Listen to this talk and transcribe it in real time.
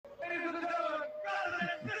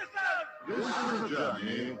is a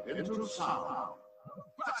journey into sound.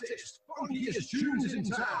 Fattest, funkiest tunes in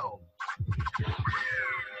town.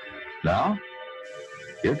 Now,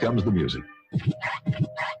 here comes the music.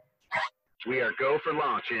 We are go for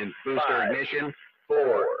launch in booster ignition.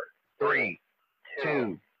 4, 3,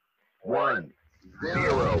 2, 1,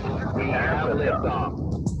 0. We have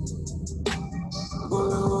liftoff.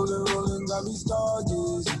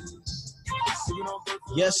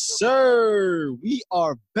 Yes, sir. We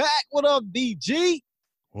are back. What up, BG?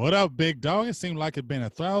 What up, big dog? It seemed like it's been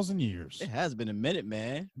 1,000 years. It has been a minute,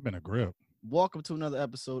 man. It's been a grip. Welcome to another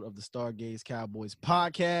episode of the Stargaze Cowboys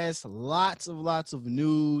podcast. Lots of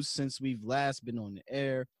news since we've last been on the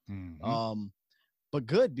air. Mm-hmm. But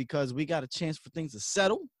good because we got a chance for things to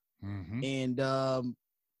settle. Mm-hmm. And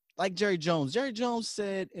like Jerry Jones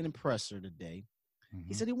said in a presser today, Mm-hmm.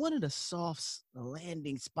 he said he wanted a soft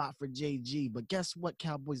landing spot for JG. But guess what,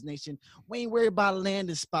 Cowboys Nation? We ain't worried about a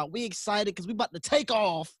landing spot. We excited because we about to take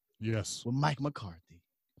off Yes. with Mike McCarthy.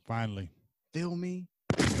 Finally. Feel me?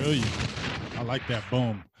 Feel you. I like that.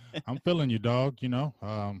 Boom. I'm feeling you, dog. You know,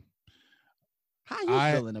 How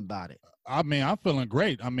you feeling about it? I mean, I'm feeling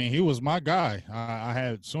great. I mean, he was my guy. I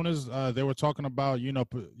had, as soon as they were talking about,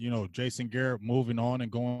 Jason Garrett moving on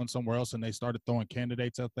and going somewhere else, and they started throwing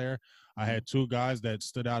candidates out there, I had two guys that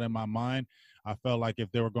stood out in my mind. I felt like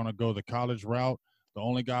if they were going to go the college route, the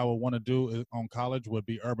only guy I would want to do on college would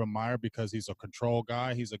be Urban Meyer because he's a control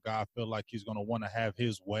guy. He's a guy I feel like he's going to want to have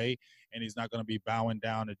his way, and he's not going to be bowing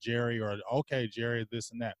down to Jerry or, okay, Jerry,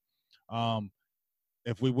 this and that.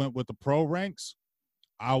 If we went with the pro ranks,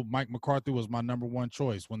 Mike McCarthy was my number one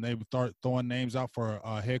choice. When they start throwing names out for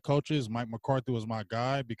head coaches, Mike McCarthy was my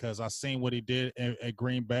guy because I seen what he did at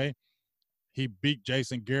Green Bay. He beat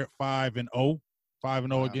Jason Garrett 5-0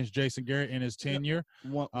 Wow. against Jason Garrett in his tenure.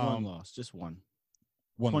 One loss, just one.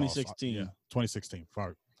 One 2016. loss. Yeah, 2016.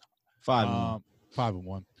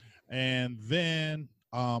 5-1. And then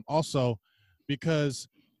also because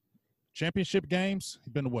championship games,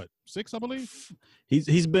 he's been to what, 6, I believe?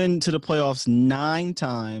 He's been to the playoffs 9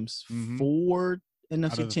 times, Mhm. 4 Out NFC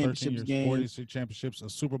of the 13 Championships years, games, 40 championships, a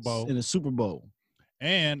Super Bowl. in a Super Bowl.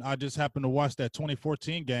 And I just happened to watch that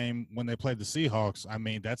 2014 game when they played the Seahawks. I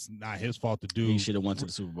mean, that's not his fault to do. He should have went to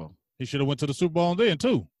the Super Bowl. He should have went to the Super Bowl then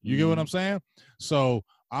too. You get what I'm saying? So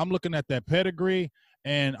I'm looking at that pedigree,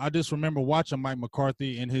 and I just remember watching Mike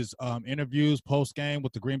McCarthy in his interviews post game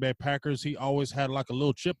with the Green Bay Packers. He always had like a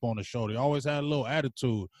little chip on his shoulder. He always had a little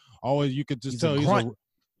attitude. Always, you could just tell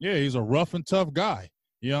he's a rough and tough guy.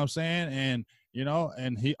 You know what I'm saying?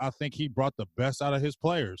 And I think he brought the best out of his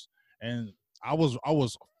players. And I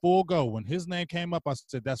was full go when his name came up. I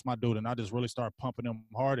said, "That's my dude," and I just really started pumping him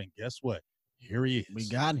hard. And guess what? Here he is. We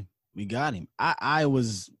got him. I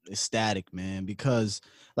was ecstatic, man, because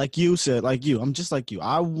like you said, I'm just like you.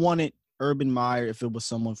 I wanted Urban Meyer if it was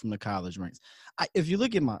someone from the college ranks. If you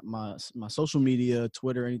look at my social media,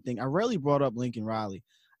 Twitter, anything, I rarely brought up Lincoln Riley.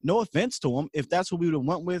 No offense to him. If that's what we would have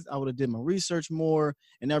went with, I would have did my research more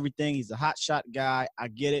and everything. He's a hot shot guy. I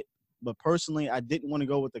get it. But personally, I didn't want to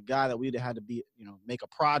go with the guy that we'd have had to be, make a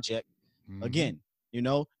project. Mhm. Again,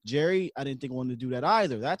 Jerry, I didn't think wanted to do that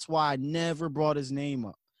either. That's why I never brought his name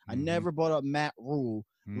up. I never brought up Matt Rule,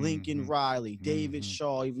 Lincoln Riley, David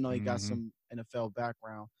Shaw, even though he got some NFL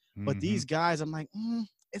background. But these guys, I'm like,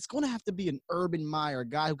 it's going to have to be an Urban Meyer, a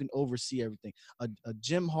guy who can oversee everything, a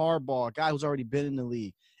Jim Harbaugh, a guy who's already been in the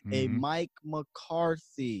league, a Mike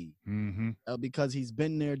McCarthy, because he's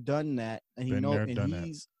been there, done that, and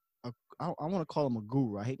he's I want to call him a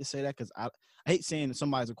guru. I hate to say that because I hate saying that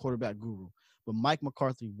somebody's a quarterback guru, but Mike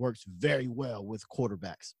McCarthy works very well with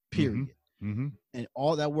quarterbacks, period. And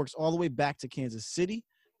all that works all the way back to Kansas City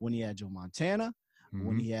when he had Joe Montana,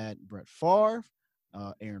 when he had Brett Favre,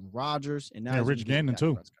 Aaron Rodgers, and now Rich Gannon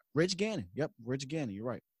too. Rich Gannon. Yep, Rich Gannon. You're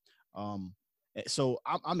right. So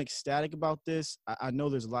I'm ecstatic about this. I know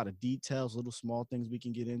there's a lot of details, little small things we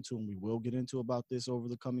can get into, and we will get into about this over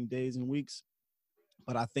the coming days and weeks.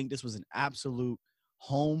 But I think this was an absolute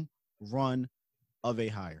home run of a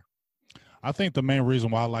hire. I think the main reason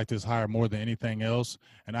why I like this hire more than anything else,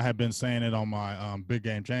 and I have been saying it on my Big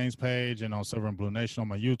Game James page and on Silver and Blue Nation on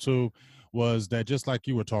my YouTube, was that just like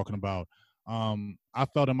you were talking about, I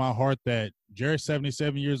felt in my heart that Jerry's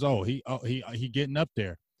 77 years old. He getting up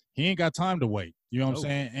there. He ain't got time to wait. You know what I'm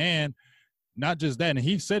saying? And not just that. And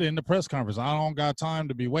he said it in the press conference. I don't got time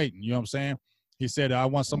to be waiting. You know what I'm saying? He said, I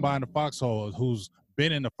want somebody in the foxhole who's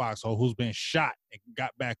been in the foxhole, who's been shot and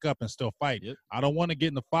got back up and still fight. Yep. I don't want to get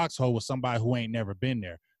in the foxhole with somebody who ain't never been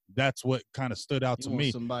there. That's what kind of stood out to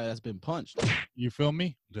me. Somebody that's been punched. You feel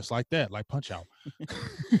me? Just like that, like Punch Out.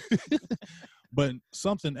 But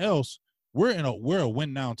something else, we're a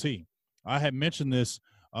win now team. I had mentioned this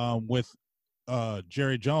with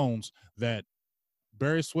Jerry Jones that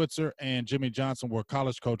Barry Switzer and Jimmy Johnson were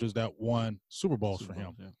college coaches that won Super Bowls for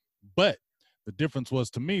him. Yeah. But the difference was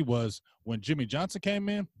to me was when Jimmy Johnson came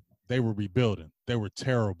in, they were rebuilding. They were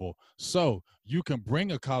terrible. So you can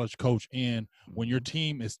bring a college coach in when your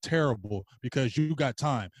team is terrible because you got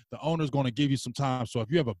time. The owner's going to give you some time. So if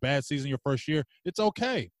you have a bad season your first year, it's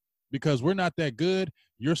okay because we're not that good.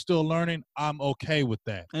 You're still learning. I'm okay with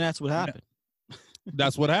that. And that's what happened.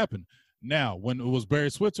 That's what happened. Now, when it was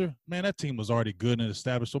Barry Switzer, man, that team was already good and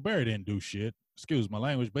established. So Barry didn't do shit. Excuse my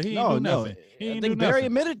language, but he didn't do nothing. He I didn't think do Barry nothing.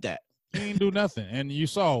 admitted that. He didn't do nothing. And you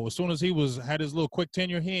saw as soon as he had his little quick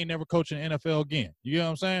tenure, he ain't never coaching the NFL again. You know what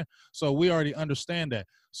I'm saying? So we already understand that.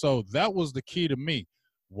 So that was the key to me.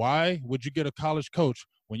 Why would you get a college coach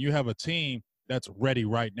when you have a team that's ready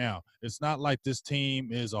right now? It's not like this team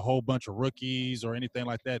is a whole bunch of rookies or anything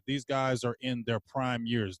like that. These guys are in their prime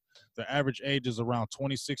years. The average age is around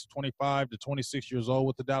 25 to 26 years old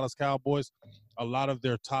with the Dallas Cowboys. A lot of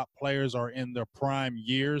their top players are in their prime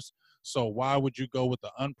years. So why would you go with the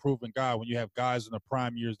unproven guy when you have guys in the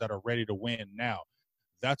prime years that are ready to win now?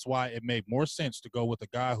 That's why it made more sense to go with a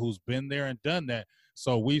guy who's been there and done that.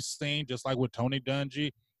 So we've seen, just like with Tony Dungy,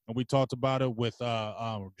 and we talked about it with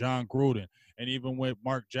John Gruden, and even with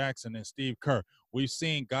Mark Jackson and Steve Kerr, we've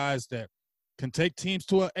seen guys that can take teams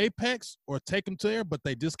to an apex or take them to there, but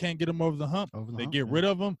they just can't get them over the hump. They get rid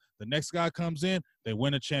of them. The next guy comes in, they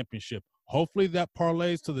win a championship. Hopefully that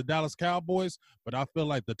parlays to the Dallas Cowboys, but I feel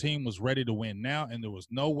like the team was ready to win now, and there was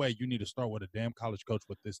no way you need to start with a damn college coach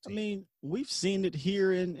with this team. I mean, we've seen it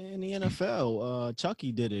here in the NFL.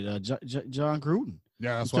 Chucky did it. John Gruden.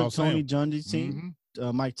 Yeah, that's he what I was took Tony saying. Dungy's team.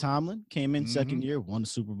 Mike Tomlin came in second year, won the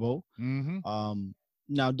Super Bowl.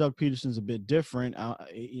 Now Doug Peterson's a bit different.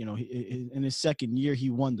 In his second year, he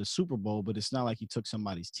won the Super Bowl, but it's not like he took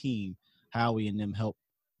somebody's team. Howie and them helped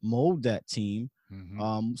mold that team.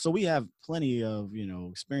 So we have plenty of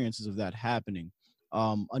experiences of that happening.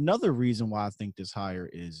 Another reason why I think this hire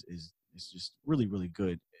is just really, really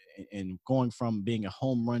good, and going from being a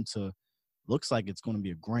home run to looks like it's going to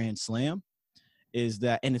be a grand slam, is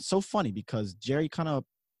that, and it's so funny because Jerry kind of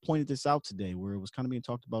pointed this out today, where it was kind of being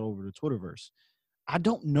talked about over the Twitterverse. I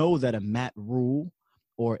don't know that a Matt Rule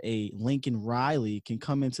or a Lincoln Riley can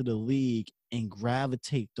come into the league and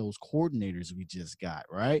gravitate those coordinators we just got,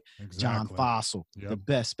 right? Exactly. John Fossil, the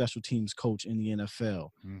best special teams coach in the NFL.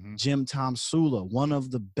 Jim Tomsula, one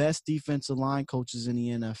of the best defensive line coaches in the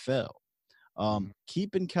NFL.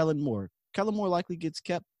 Keeping Kellen Moore. Kellen Moore likely gets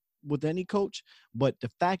kept with any coach, but the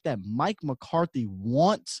fact that Mike McCarthy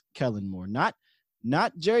wants Kellen Moore, not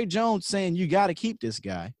Jerry Jones saying you got to keep this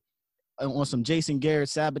guy on some Jason Garrett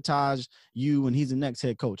sabotage you and he's the next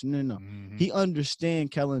head coach. No. He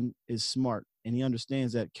understands Kellen is smart, and he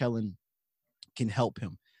understands that Kellen can help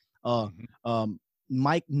him.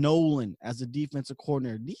 Mike Nolan as a defensive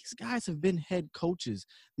coordinator. These guys have been head coaches.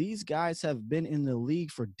 These guys have been in the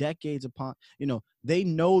league for decades upon, they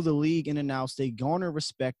know the league in and out. They garner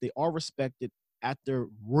respect. They are respected at their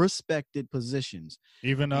respected positions.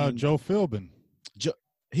 Even Joe Philbin.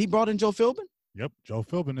 He brought in Joe Philbin? Yep. Joe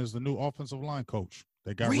Philbin is the new offensive line coach.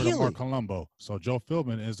 They got rid of Mark Colombo. So Joe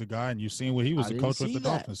Philbin is the guy, and you've seen what he was the coach with the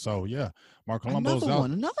Dolphins. So, yeah, Mark Colombo's out.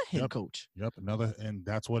 Another head coach. Yep, and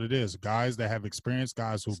that's what it is. Guys that have experience,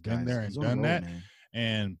 guys who've been there and done that. Man.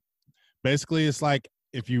 And basically it's like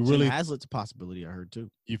if you really – Haslett's a possibility, I heard, too.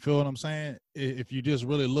 You feel what I'm saying? If you just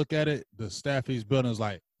really look at it, the staff he's building is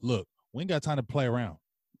like, look, we ain't got time to play around.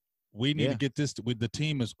 We need to get this – the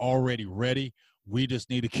team is already ready. We just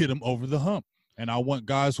need to get them over the hump. And I want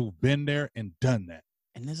guys who've been there and done that.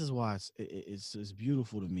 And this is why it's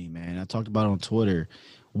beautiful to me, man. I talked about it on Twitter.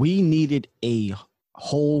 We needed a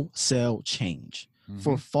wholesale change.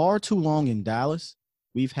 For far too long in Dallas,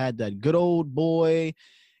 we've had that good old boy,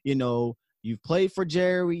 you've played for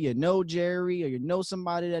Jerry, Jerry, or you know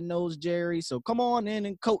somebody that knows Jerry. So come on in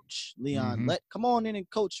and coach Leon Lett. Come on in and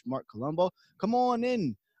coach Mark Colombo. Come on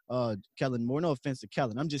in, Kellen Moore. No offense to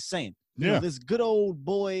Kellen. I'm just saying, this good old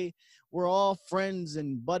boy. We're all friends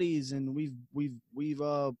and buddies, and we've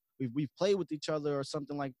played with each other or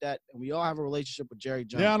something like that, and we all have a relationship with Jerry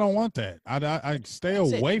Jones. Yeah, I don't want that. I stay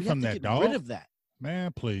away from that, dog. Rid of that,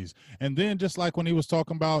 man, please. And then just like when he was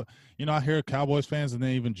talking about, I hear Cowboys fans, and then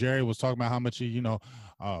even Jerry was talking about how much he,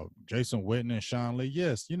 Jason Witten and Sean Lee.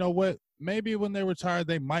 Yes, you know what? Maybe when they retire,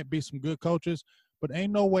 they might be some good coaches, but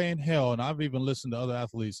ain't no way in hell. And I've even listened to other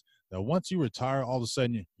athletes that once you retire, all of a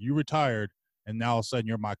sudden you retired. And now all of a sudden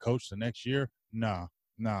you're my coach the next year? Nah.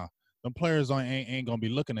 Them players ain't going to be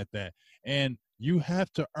looking at that. And you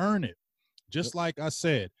have to earn it. Just like I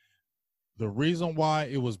said, The reason why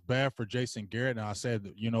it was bad for Jason Garrett, and I said,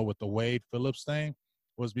 with the Wade Phillips thing,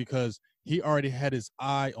 was because he already had his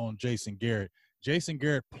eye on Jason Garrett. Jason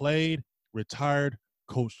Garrett played, retired,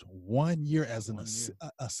 coached 1 year as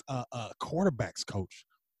a quarterback's coach.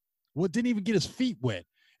 Well, didn't even get his feet wet.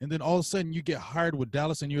 And then all of a sudden you get hired with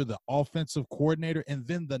Dallas and you're the offensive coordinator. And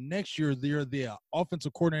then the next year you're the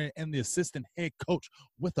offensive coordinator and the assistant head coach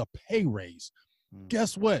with a pay raise.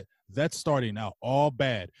 Guess what? That's starting out all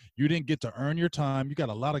bad. You didn't get to earn your time. You got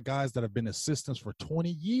a lot of guys that have been assistants for 20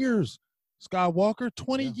 years. Skywalker,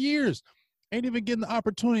 20 years. Ain't even getting the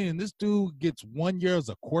opportunity. And this dude gets 1 year as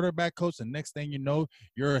a quarterback coach. And next thing you know,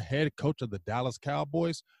 you're a head coach of the Dallas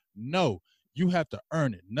Cowboys. No, you have to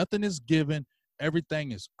earn it. Nothing is given.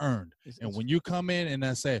 Everything is earned. And when you come in and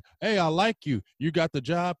I say, hey, I like you, you got the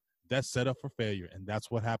job, that's set up for failure. And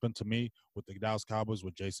that's what happened to me with the Dallas Cowboys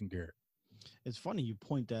with Jason Garrett. It's funny you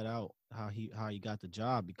point that out, how he got the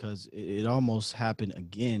job, because it almost happened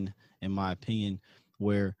again, in my opinion,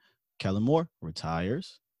 where Kellen Moore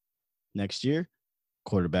retires next year,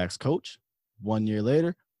 quarterback's coach. 1 year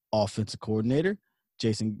later, offensive coordinator.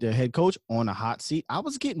 Jason, the head coach, on a hot seat. I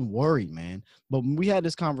was getting worried, man. But when we had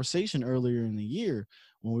this conversation earlier in the year,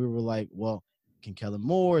 when we were like, well, can Kellen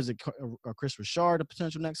Moore, is it or Chris Richard a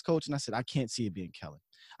potential next coach? And I said, I can't see it being Kellen.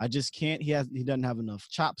 I just can't. He doesn't have enough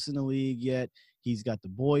chops in the league yet. He's got the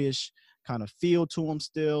boyish kind of feel to him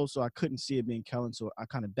still. So I couldn't see it being Kellen. So I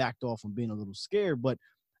kind of backed off from being a little scared. But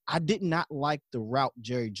I did not like the route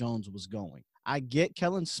Jerry Jones was going. I get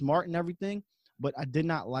Kellen's smart and everything, but I did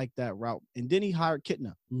not like that route. And then he hired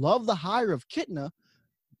Kitna. Love the hire of Kitna.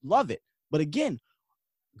 Love it. But again,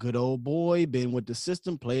 good old boy, been with the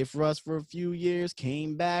system, played for us for a few years,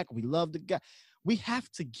 came back. We love the guy. We have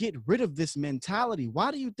to get rid of this mentality. Why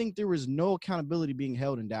do you think there is no accountability being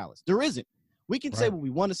held in Dallas? There isn't. We can say what we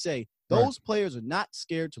want to say. Those players are not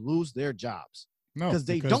scared to lose their jobs. No,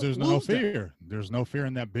 because there's no fear. There's no fear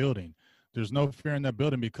in that building. There's no fear in that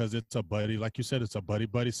building because it's a buddy. Like you said, it's a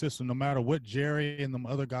buddy system, no matter what Jerry and the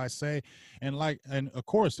other guys say. And of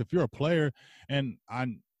course, if you're a player, and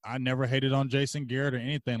I never hated on Jason Garrett or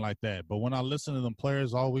anything like that. But when I listen to them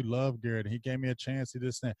players, we love Garrett. And he gave me a chance. He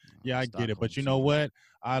just said, yeah, I get it. But you know what?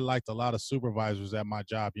 I liked a lot of supervisors at my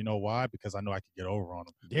job. You know why? Because I knew I could get over on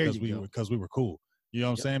them. Because we were cool. You know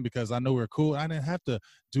what I'm saying? Because I knew we were cool. I didn't have to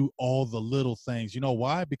do all the little things. You know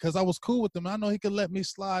why? Because I was cool with him. I know he could let me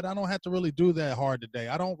slide. I don't have to really do that hard today.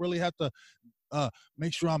 I don't really have to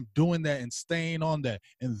make sure I'm doing that and staying on that.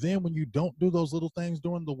 And then when you don't do those little things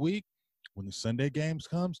during the week, when the Sunday games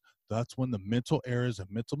comes, that's when the mental errors and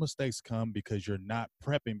mental mistakes come because you're not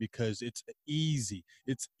prepping, because it's easy.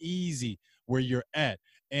 It's easy where you're at.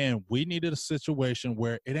 And we needed a situation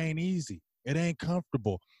where it ain't easy. It ain't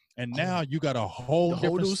comfortable. And now you got a whole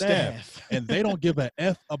different staff, and they don't give a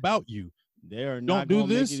F about you. They're not going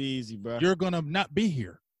to make it easy, bro. You're going to not be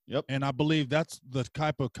here. Yep. And I believe that's the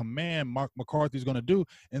type of command Mark McCarthy's going to do,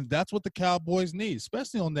 and that's what the Cowboys need,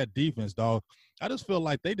 especially on that defense, dog. I just feel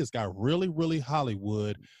like they just got really, really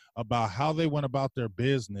Hollywood about how they went about their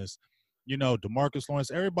business. You know, DeMarcus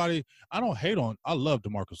Lawrence, everybody, I love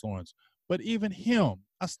DeMarcus Lawrence, but even him,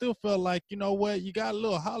 I still feel like, you know what, you got a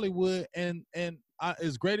little Hollywood, and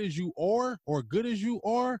as great as you are or good as you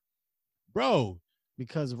are, bro.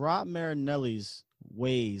 Because Rob Marinelli's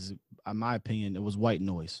ways, in my opinion, it was white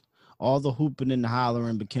noise. All the hooping and the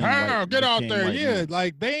hollering became get out there. Yeah, noise.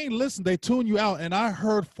 Like they ain't listen. They tune you out. And I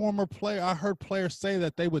heard players say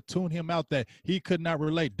that they would tune him out, that he could not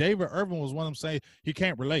relate. David Irvin was one of them saying he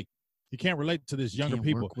can't relate. He can't relate to this younger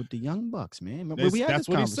people. Work with the young bucks, man. That's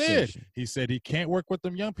what he said. He said he can't work with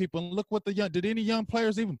them young people. And look what did any young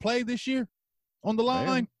players even play this year on the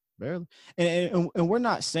line? Barely. And we're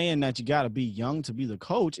not saying that you got to be young to be the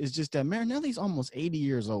coach. It's just that Marinelli's almost 80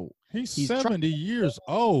 years old. He's 70 years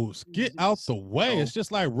old. Get out the way. It's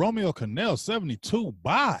just like Romeo Cannell, 72.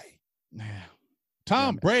 Bye.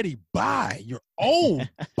 Tom Brady, bye. You're old.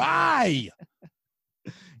 Bye.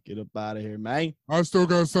 Get up out of here, man. I still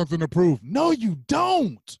got something to prove. No, you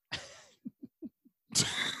don't.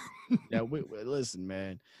 Yeah, listen,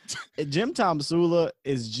 man. Jim Tomsula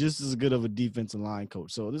is just as good of a defensive line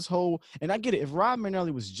coach. So this whole, and I get it. If Rob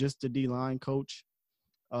Marinelli was just a D-line coach,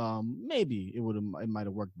 maybe it might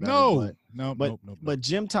have worked better. No. But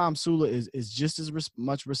Jim Tomsula is just as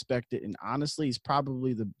much respected, and honestly, he's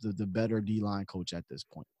probably the better D-line coach at this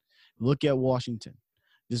point. Look at Washington.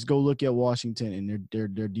 Just go look at Washington and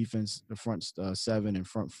their defense, the front seven and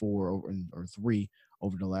front four or three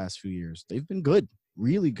over the last few years. They've been good.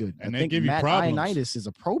 Really good. And I they think give you Matt problems. Ioannidis is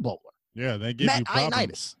a Pro Bowler. Yeah, they give you problems.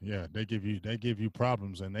 Ioannidis. Yeah, they give you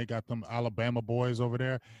problems, and they got them Alabama boys over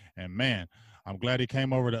there. And man, I'm glad he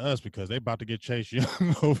came over to us because they about to get Chase Young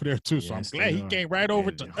over there too. So I'm Yes, glad they he are. came right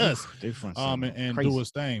over to us They front and, seven. and Crazy. do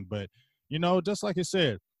his thing. But, you know, just like you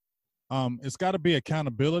said, it's got to be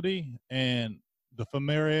accountability and the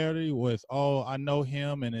familiarity with, oh, I know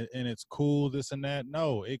him and it's cool, this and that.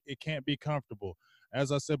 No, it can't be comfortable.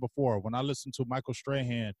 As I said before, when I listened to Michael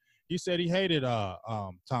Strahan, he said he hated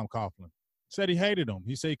Tom Coughlin. Said he hated him.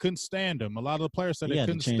 He said he couldn't stand him. A lot of the players said He they had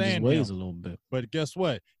to couldn't change his stand ways him. a little bit. But guess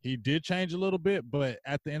what? He did change a little bit. But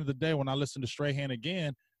at the end of the day, when I listened to Strahan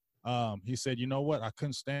again, he said, you know what? I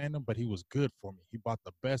couldn't stand him, but he was good for me. He brought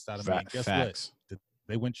the best out of me. And guess Facts. what? Did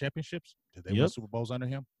they win championships? Did they win Yep. Super Bowls under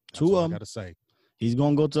him? That's Two all of I them. got to say. He's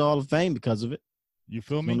gonna go to the Hall of Fame because of it. You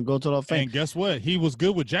feel He's me? gonna go to the Hall of Fame. And guess what? He was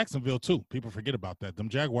good with Jacksonville too. People forget about that. Them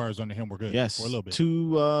Jaguars under him were good Yes, for a little bit.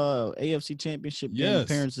 2 AFC Championship game Yes.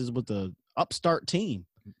 appearances with the upstart team.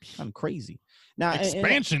 Kind of crazy. Now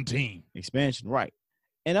Expansion team. expansion, right?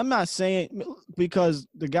 And I'm not saying because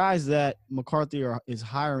the guys that McCarthy is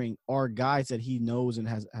hiring are guys that he knows and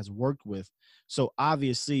has worked with. So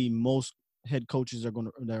obviously, most head coaches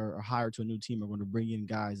that are hired to a new team are going to bring in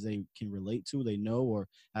guys they can relate to, they know, or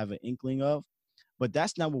have an inkling of. But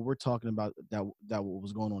that's not what we're talking about. That what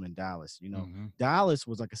was going on in Dallas. You know, Dallas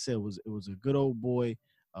was, like I said, it was a good old boy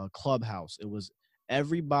clubhouse. It was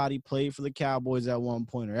everybody played for the Cowboys at one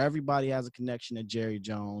point, or everybody has a connection to Jerry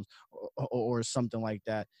Jones or something like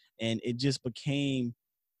that, and it just became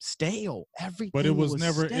stale. Everything, But it was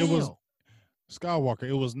never. stale. It was Skywalker.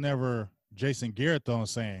 It was never Jason Garrett though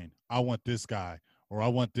saying, "I want this guy" or "I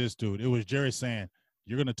want this dude." It was Jerry saying,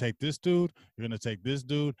 "You're gonna take this dude, you're gonna take this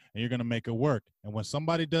dude, and you're gonna make it work." And when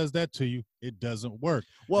somebody does that to you, it doesn't work.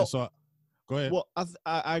 Well, and so go ahead. Well,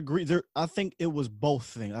 I agree. I think it was both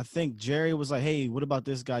things. I think Jerry was like, "Hey, what about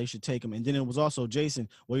this guy? You should take him." And then it was also Jason.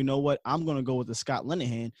 Well, you know what? I'm going to go with the Scott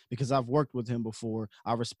Linehan because I've worked with him before.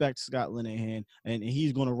 I respect Scott Linehan, and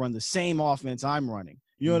he's going to run the same offense I'm running.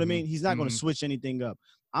 You know what I mean? He's not going to switch anything up.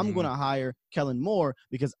 I'm going to hire Kellen Moore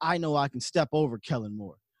because I know I can step over Kellen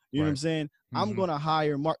Moore. You know what I'm saying? I'm going to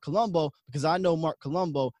hire Mark Colombo because I know Mark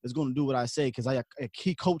Colombo is going to do what I say because I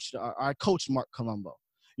coached Mark Colombo.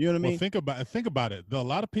 You know what I mean? Well, think about it. A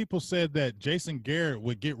lot of people said that Jason Garrett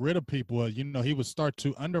would get rid of people. You know, he would start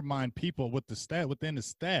to undermine people with the staff within the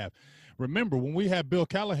staff. Remember when we had Bill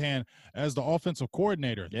Callahan as the offensive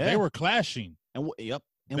coordinator? Yeah. They were clashing. And yep.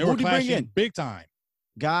 And they were what did he bring clashing in? big time.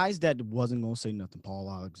 Guys that wasn't gonna say nothing.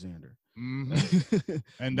 Paul Alexander.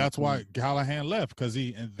 And that's why Callahan left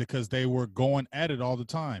because they were going at it all the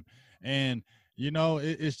time. And you know,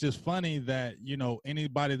 it's just funny that you know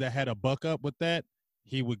anybody that had a buck up with that,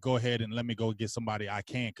 he would go ahead and let me go get somebody I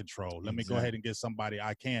can control. Let me go ahead and get somebody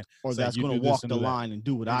I can. Or that's going to walk the line and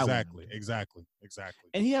do what I want. Exactly.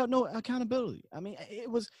 And he had no accountability. I mean, it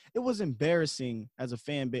was embarrassing as a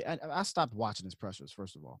fan base. I stopped watching his pressers,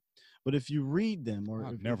 first of all. But if you read them, or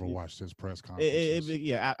I've never watched his press conferences.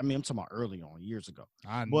 I mean, I'm talking about early on, years ago.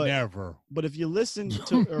 Never. But if you listen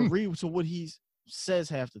to or read to what he says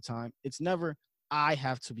half the time, it's never I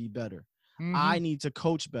have to be better. I need to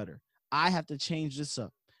coach better. I have to change this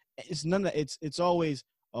up. It's none of that. It's always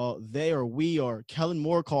they or we or Kellen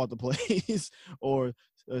Moore called the plays or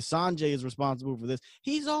Sanjay is responsible for this.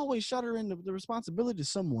 He's always shuttering the responsibility to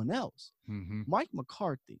someone else. Mike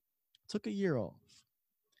McCarthy took a year off.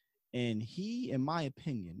 And he, in my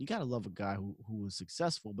opinion, you got to love a guy who was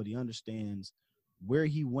successful, but he understands where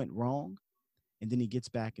he went wrong. And then he gets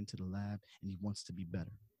back into the lab and he wants to be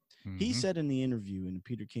better. He said in the interview in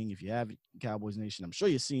Peter King, if you have Cowboys Nation, I'm sure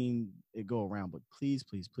you've seen it go around, but please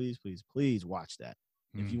watch that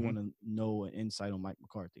if you want to know an insight on Mike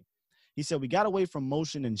McCarthy. He said, we got away from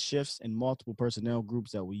motion and shifts and multiple personnel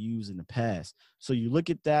groups that we used in the past. So you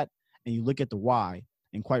look at that and you look at the why,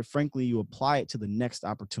 and quite frankly, you apply it to the next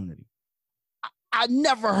opportunity. I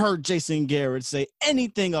never heard Jason Garrett say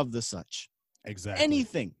anything of the such. Exactly.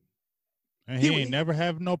 Anything. And he ain't never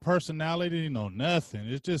have no personality, no nothing.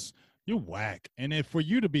 It's just you whack. And if for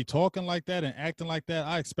you to be talking like that and acting like that,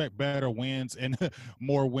 I expect better wins and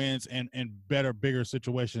more wins and better, bigger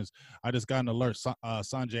situations. I just got an alert.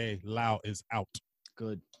 Sanjay Lau is out.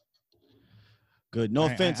 Good. No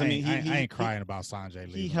offense. I mean, I ain't crying about Sanjay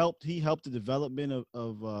leaving. He helped the development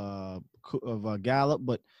of Gallup,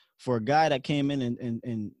 but for a guy that came in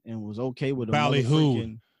and was okay with a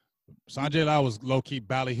ballyhooed. Sanjay Lau was low-key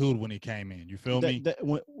ballyhooed when he came in. You feel me?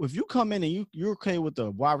 If you come in and you're okay with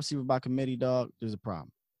the wide receiver by committee, dog, there's a problem.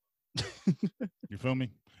 You feel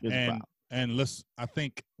me? There's a problem. And I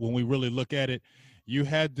think when we really look at it, you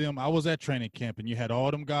had them. I was at training camp, and you had all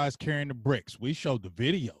them guys carrying the bricks. We showed the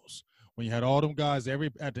videos when you had all them guys at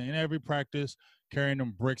the end of every practice carrying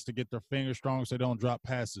them bricks to get their fingers strong so they don't drop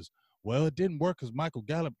passes. Well, it didn't work because Michael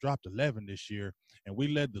Gallup dropped 11 this year, and we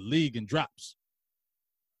led the league in drops.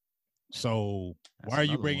 So That's why are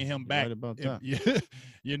you another bringing one. him You're back? right about if- that. yeah,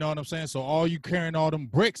 you know what I'm saying? So all you carrying all them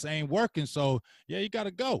bricks ain't working. So, yeah, you got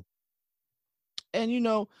to go. And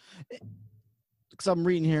because I'm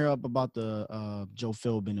reading here up about the Joe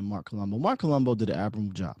Philbin and Mark Colombo. Mark Colombo did an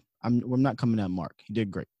admirable job. I'm not coming at Mark. He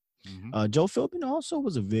did great. Joe Philbin also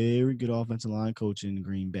was a very good offensive line coach in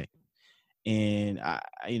Green Bay. And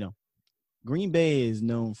Green Bay is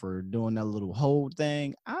known for doing that little hold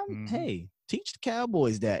thing. Hey, teach the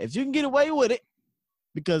Cowboys that if you can get away with it,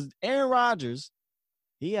 because Aaron Rodgers,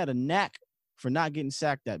 he had a knack for not getting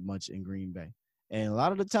sacked that much in Green Bay. And a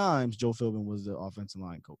lot of the times, Joe Philbin was the offensive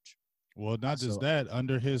line coach. Well, not just So- that.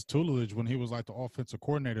 Under his tutelage, when he was like the offensive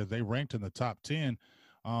coordinator, they ranked in the top 10.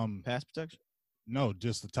 Pass protection? No,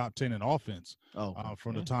 just the top 10 in offense. Oh,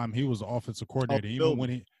 From yeah. the time he was the offensive coordinator,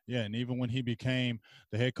 Philbin. even when he became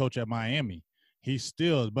the head coach at Miami, he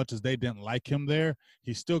still, as much as they didn't like him there,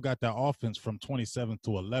 he still got that offense from 27th to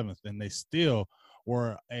 11th, and they still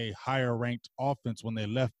were a higher ranked offense when they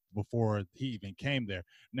left before he even came there.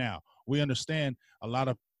 Now, we understand a lot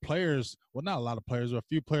of players, well, not a lot of players, but a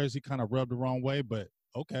few players he kind of rubbed the wrong way, but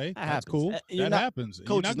okay, that's happens. cool. That happens.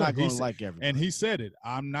 Coach is not going to he like everybody. And he said it.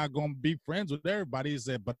 I'm not going to be friends with everybody. He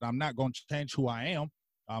said, but I'm not going to change who I am.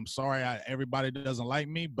 I'm sorry everybody doesn't like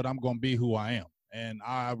me, but I'm going to be who I am. And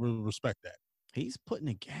I will respect that. He's putting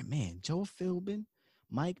again, man, Joe Philbin,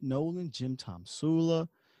 Mike Nolan, Jim Tomsula.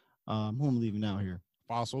 Who I'm leaving out here?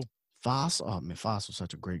 Fossil. Oh man, Fossil's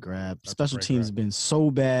such a great grab. That's a Special great teams grab. been so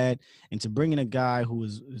bad, and to bring in a guy who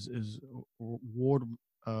is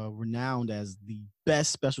renowned as the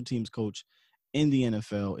best special teams coach in the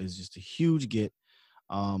NFL is just a huge get.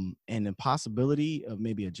 And the possibility of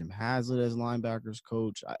maybe a Jim Haslett as linebackers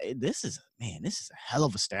coach. This is a hell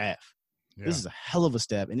of a staff. Yeah. This is a hell of a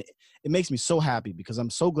staff, and it makes me so happy because I'm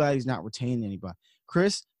so glad he's not retaining anybody.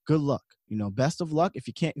 Chris, good luck. Best of luck. If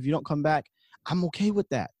you don't come back, I'm okay with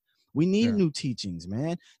that. We need new teachings,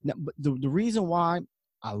 man. Now, but the reason why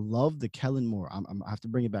I love the Kellen Moore, I have to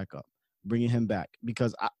bring it back up, bringing him back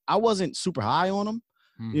because I wasn't super high on him,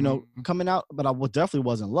 coming out, but I definitely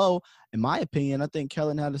wasn't low. In my opinion, I think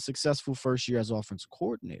Kellen had a successful first year as offensive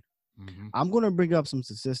coordinator. I'm going to bring up some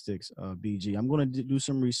statistics, BG. I'm going to do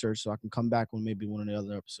some research so I can come back on maybe one of the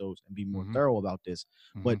other episodes and be more thorough about this.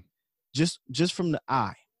 But just from the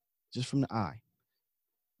eye,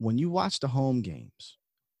 when you watch the home games,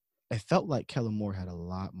 it felt like Kellen Moore had a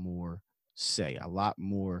lot more say, a lot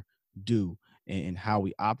more do in how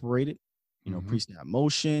we operated. Pre-snap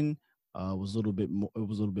motion was a little bit more. It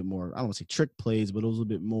was a little bit more. I don't want to say trick plays, but it was a little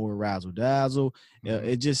bit more razzle dazzle.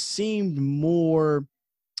 It just seemed more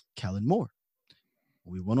Kellen Moore.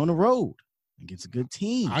 We went on the road against a good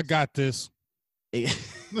team. I got this. JG,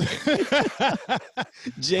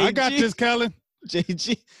 I got this, Kellen.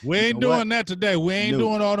 JG. We ain't doing that today. We ain't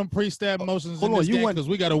doing all them pre-stab motions Hold in this on, game because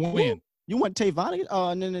we got to win. You want Tavon to get?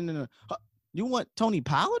 Oh, no. You want Tony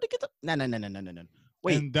Pollard to get the? No.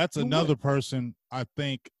 Wait, and that's another person I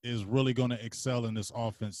think is really going to excel in this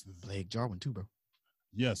offense. Blake Jarwin too, bro.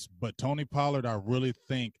 Yes, but Tony Pollard, I really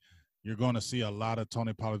think you're going to see a lot of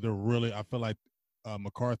Tony Pollard. I feel like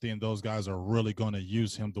McCarthy and those guys are really going to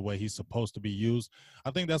use him the way he's supposed to be used. I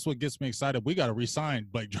think that's what gets me excited. We got to re-sign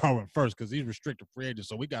Blake Jarwin first because he's restricted free agent.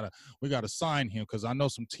 So we got to sign him because I know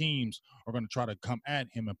some teams are going to try to come at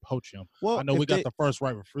him and poach him. Well, I know we got the first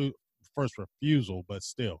refusal, but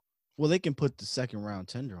still. Well, they can put the second round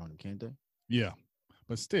tender on him, can't they? Yeah,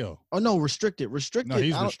 but still. Oh no, restricted. No,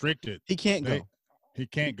 he's restricted. He can't go. He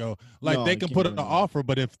can't go. Like they can put an offer,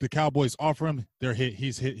 but if the Cowboys offer him,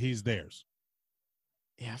 he's theirs.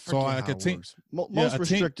 Yeah, so like a team, most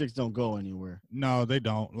restricted don't go anywhere. No, they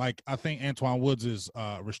don't. Like I think Antoine Woods is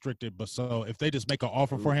restricted, but so if they just make an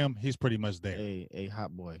offer for him, he's pretty much there. Hey,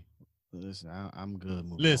 hot boy. Listen, I'm good.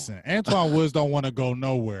 Listen, Antoine Woods don't want to go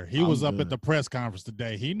nowhere. He was up at the press conference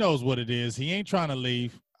today. He knows what it is. He ain't trying to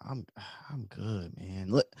leave. I'm good, man.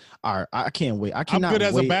 Look, all right, I can't wait. I'm good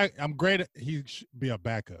as a back. I'm great. He should be a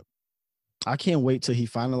backup. I can't wait till he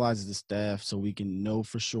finalizes the staff so we can know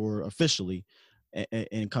for sure officially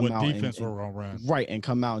and come what out defense we're gonna run. Right, and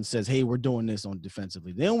come out and says, hey, we're doing this on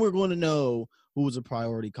defensively. Then we're going to know who's a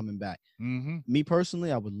priority coming back. Me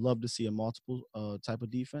personally, I would love to see a multiple type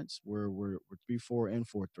of defense where we're 3-4 and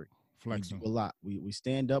 4-3. Flexing. We do a lot. We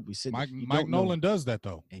stand up. We sit. Mike Nolan does that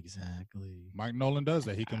though. Exactly. Mike Nolan does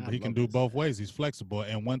that. He can do both ways. He's flexible.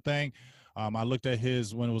 And one thing, I looked at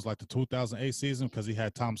his when it was like the 2008 season because he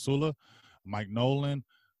had Tom Sula, Mike Nolan.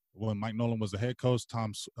 When Mike Nolan was the head coach,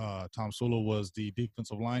 Tom Sula was the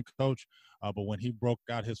defensive line coach. But when he broke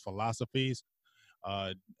out his philosophies,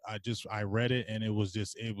 I read it and it was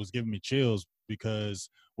giving me chills because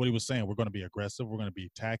what he was saying, we're going to be aggressive, we're going to be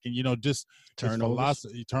attacking, just his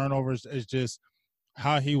philosophy, turnovers is just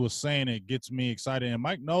how he was saying it gets me excited. And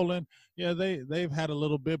Mike Nolan, yeah, they've had a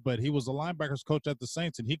little bit, but he was a linebackers coach at the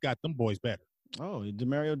Saints and he got them boys better. Oh,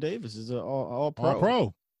 Demario Davis is an all pro. All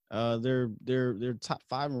pro. They're top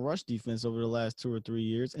 5 in rush defense over the last 2 or 3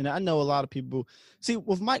 years. And I know a lot of people see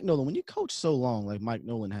with Mike Nolan, when you coach so long like Mike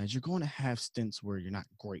Nolan has, you're going to have stints where you're not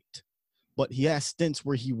great. But he has stints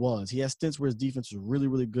where he was. He has stints where his defense was really,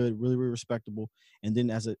 really good, really, really respectable. And then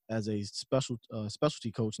as a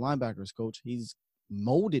specialty coach, linebackers coach, he's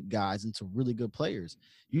molded guys into really good players.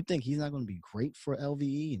 You think he's not going to be great for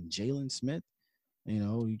LVE and Jalen Smith?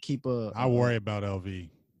 You keep I worry about LV.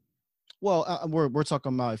 Well, we're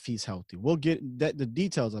talking about if he's healthy. We'll get the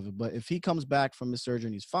details of it. But if he comes back from his surgery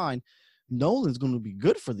and he's fine, Nolan's going to be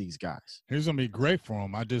good for these guys. He's going to be great for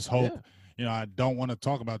him. I just hope, I don't want to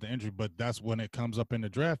talk about the injury, but that's when it comes up in the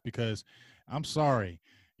draft because I'm sorry.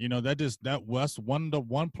 That was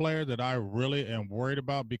one player that I really am worried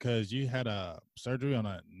about because you had a surgery on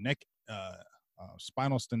a neck,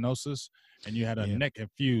 spinal stenosis, and you had a neck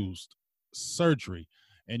infused surgery.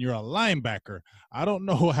 And you're a linebacker. I don't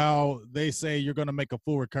know how they say you're going to make a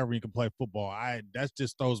full recovery and you can play football. That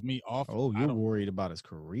just throws me off. Oh, you're worried about his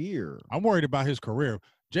career. I'm worried about his career.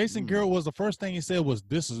 Jason Garrett was the first thing he said was,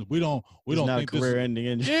 we don't think career-ending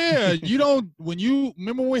injury. Yeah, you don't.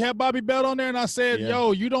 Remember when we had Bobby Bell on there and I said,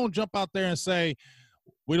 yo, you don't jump out there and say,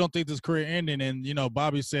 we don't think this career ending. And,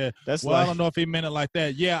 Bobby said, I don't know if he meant it like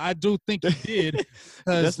that. Yeah, I do think he did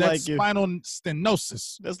because that's spinal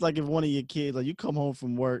stenosis. That's like if one of your kids, like you come home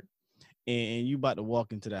from work and you about to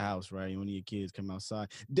walk into the house, right? And one of your kids come outside.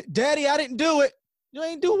 Daddy, I didn't do it. You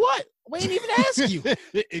ain't do what? We ain't even ask you.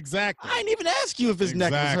 Exactly. I ain't even ask you if his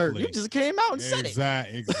neck was hurt. You just came out and said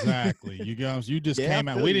it. Exactly. You just came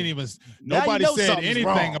out. We didn't even – nobody said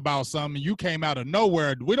anything about something. You came out of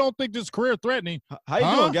nowhere. We don't think this is career threatening. How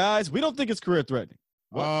you doing, guys? We don't think it's career threatening.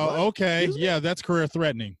 What? Okay. Yeah, that's career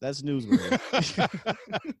threatening. That's newsworthy.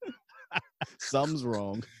 Something's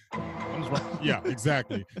wrong. Yeah,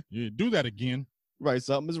 exactly. You do that again. Right,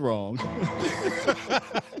 something is wrong.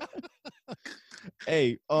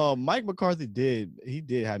 Hey, Mike McCarthy did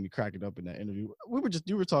have me cracking up in that interview.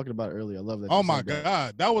 You were talking about it earlier. I love that. Oh my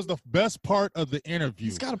God, that was the best part of the interview.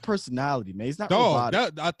 He's got a personality, man. He's not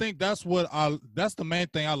robotic. I think that's the main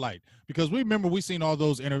thing I liked because we seen all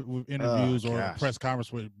those interviews or press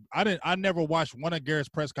conference with. I never watched one of Garrett's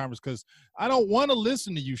press conference because I don't want to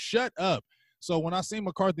listen to you. Shut up. So when I seen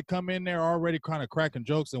McCarthy come in there already kind of cracking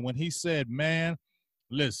jokes, and when he said, "Man,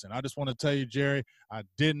 listen, I just want to tell you, Jerry, I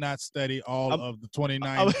did not study all of the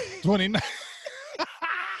 29.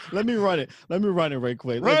 Let me run it right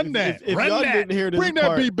quick. Run that. If y'all didn't hear this Bring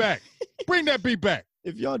that beat back. Bring that beat back.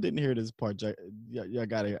 If y'all didn't hear this part, y'all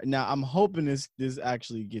got to hear. Now, I'm hoping this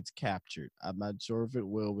actually gets captured. I'm not sure if it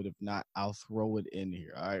will, but if not, I'll throw it in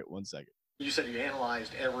here. All right, 1 second. You said you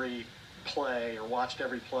analyzed every play or watched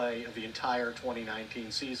every play of the entire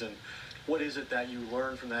 2019 season. What is it that you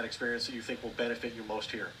learned from that experience that you think will benefit you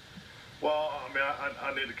most here? Well,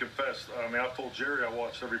 I need to confess. I told Jerry I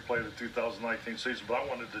watched every play of the 2019 season, but I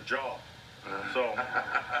wanted the job. So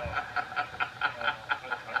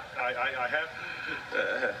I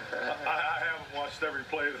haven't watched every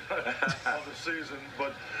play of the season,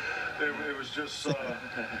 but it was just, you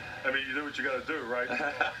do what you got to do, right?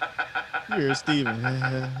 You're Steven.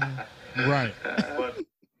 Right. But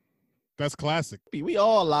that's classic. We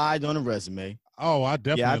all lied on a resume. Oh, I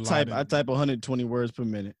definitely lied. I type 120 words per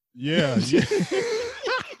minute. Yeah.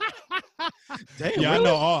 Damn, yeah,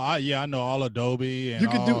 really? I know all Adobe. And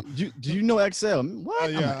do you know Excel?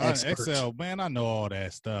 What? Excel, man, I know all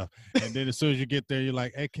that stuff. And then as soon as you get there, you're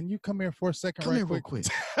like, hey, can you come here for a second real quick?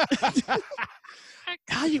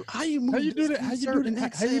 How you do that? How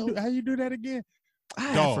you do that again?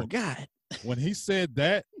 I forgot. When he said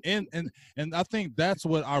that, and I think that's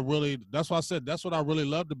what I really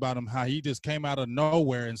loved about him, how he just came out of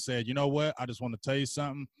nowhere and said, you know what, I just want to tell you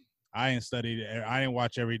something. I ain't studied, I didn't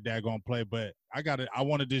watch every daggone play, but I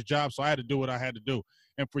wanted this job, so I had to do what I had to do.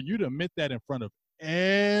 And for you to admit that in front of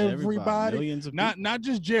everybody, not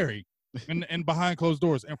just Jerry and behind closed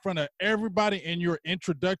doors, in front of everybody in your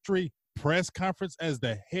introductory press conference as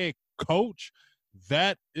the head coach,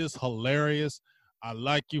 that is hilarious. I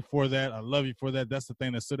like you for that. I love you for that. That's the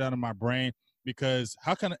thing that stood out in my brain because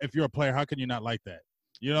if you're a player, how can you not like that?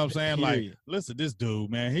 You know what I'm saying? Like, listen, this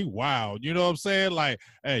dude, man, he wild. You know what I'm saying? Like,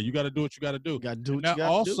 hey, you got to do what you got to do. You got to do what you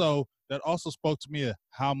got to do. That also spoke to me of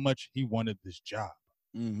how much he wanted this job.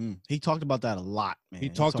 He talked about that a lot, man. He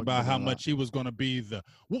talked about how that a lot. much he was going to be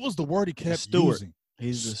what was the word he kept steward. using?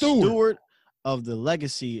 He's the steward of the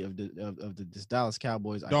legacy of this Dallas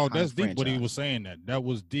Cowboys. Dog, that's deep franchise. what he was saying. That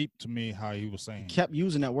was deep to me how he was saying. He kept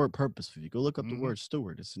using that word purposefully. Go look up the word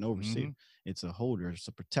steward. It's an overseer. It's a holder. It's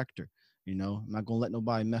a protector. You know, I'm not gonna let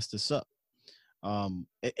nobody mess this up.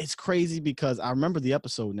 It's crazy because I remember the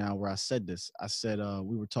episode now where I said this. I said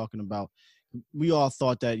we were talking about. We all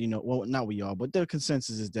thought that, you know, well, not we all, but the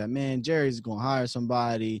consensus is that, man, Jerry's gonna hire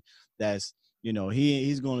somebody that's, you know,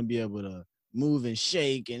 he's gonna be able to move and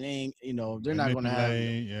shake and ain't, you know, they're not going to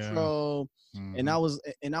have control. And I was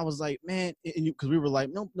like, man, because we were like,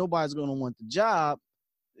 nobody's going to want the job,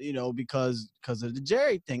 you know, because of the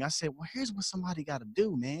Jerry thing. I said, well, here's what somebody got to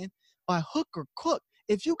do, man. By hook or crook,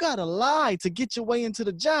 if you got to lie to get your way into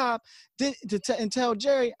the job, then and tell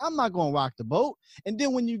Jerry, I'm not going to rock the boat. And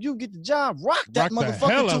then when you do get the job, rock that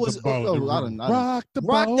motherfucker to a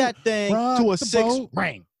rock that thing to a 6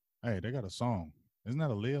 ring. Hey, they got a song. Isn't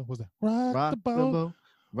that Aaliyah? What's that? Rock the boat.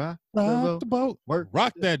 Rock the boat.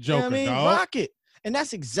 Rock that joker, dog. Rock it. And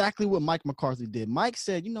that's exactly what Mike McCarthy did. Mike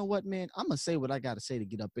said, you know what, man? I'm going to say what I got to say to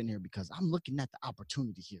get up in here because I'm looking at the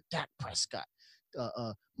opportunity here. Dak Prescott,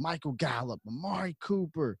 Michael Gallup, Amari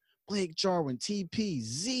Cooper, Blake Jarwin, TP,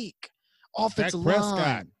 Zeke, offensive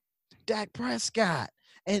line. Dak Prescott.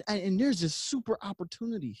 And there's this super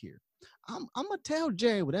opportunity here. I'm going to tell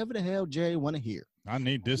Jerry whatever the hell Jerry want to hear. I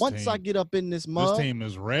need this Once team. I get up in this mud. This team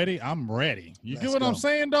is ready. I'm ready. You Let's get what go. I'm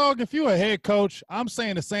saying, dog? If you're a head coach, I'm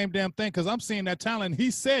saying the same damn thing because I'm seeing that talent.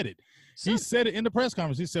 He said it. He said it in the press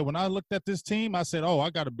conference. He said, when I looked at this team, I said, oh,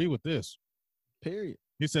 I got to be with this. Period.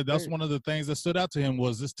 He said that's one of the things that stood out to him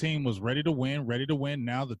was this team was ready to win.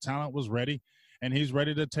 Now the talent was ready, and he's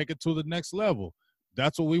ready to take it to the next level.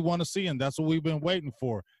 That's what we want to see, and that's what we've been waiting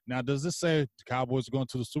for. Now, does this say the Cowboys are going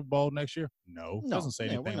to the Super Bowl next year? No, it doesn't say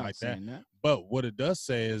anything like that. But what it does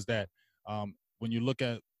say is that when you look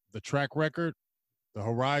at the track record, the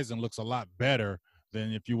horizon looks a lot better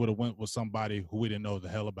than if you would have went with somebody who we didn't know the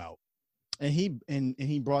hell about. And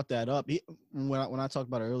he brought that up. When I talked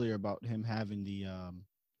about it earlier about him having the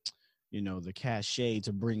the cachet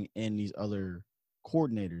to bring in these other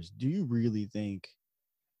coordinators. Do you really think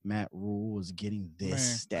Matt Rule is getting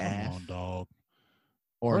this staff? Come on, dog.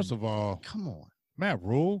 Or, first of all, come on, Matt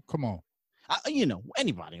Rule. Come on.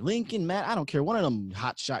 Anybody, Lincoln, Matt, I don't care. One of them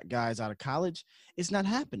hot shot guys out of college. It's not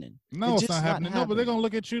happening. No, it's not happening. No, but they're going to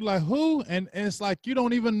look at you like, who? And it's like, you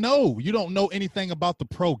don't even know. You don't know anything about the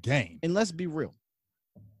pro game. And let's be real.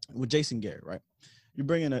 With Jason Garrett, right? You're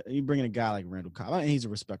bringing a guy like Randall Cobb. I mean, he's a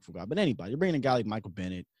respectful guy. But anybody, you're bringing a guy like Michael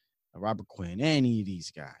Bennett, Robert Quinn, any of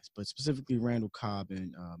these guys. But specifically Randall Cobb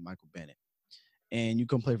and Michael Bennett. And you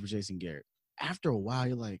come play for Jason Garrett. After a while,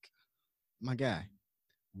 you're like, my guy,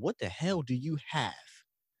 what the hell do you have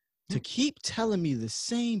to keep telling me the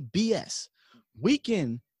same BS week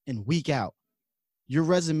in and week out? Your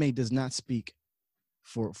resume does not speak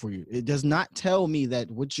for you. It does not tell me that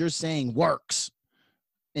what you're saying works.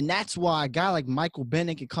 And that's why a guy like Michael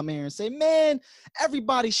Bennett can come here and say, man,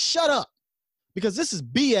 everybody shut up because this is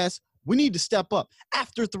BS. We need to step up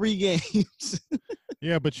after 3 games.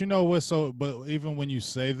 Yeah, but you know what? But even when you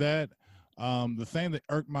say that, the thing that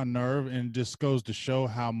irked my nerve and just goes to show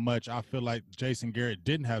how much I feel like Jason Garrett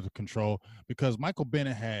didn't have the control because Michael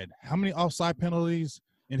Bennett had how many offside penalties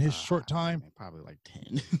in his short time? Probably like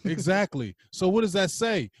 10. Exactly. So what does that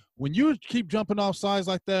say? When you keep jumping off sides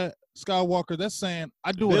like that, Skywalker, that's saying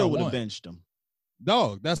I do what I want. Bill would have benched him.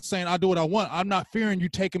 Dog, that's saying I do what I want. I'm not fearing you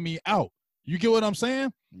taking me out. You get what I'm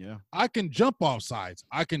saying? Yeah. I can jump off sides.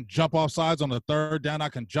 I can jump off sides on the 3rd down. I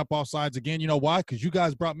can jump off sides again. You know why? Because you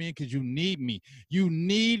guys brought me in because you need me. You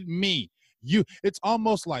need me. It's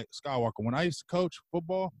almost like Skywalker. When I used to coach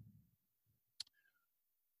football,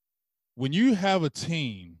 when you have a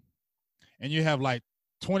team and you have like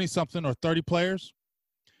 20-something or 30 players,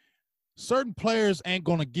 certain players ain't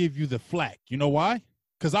going to give you the flack. You know why?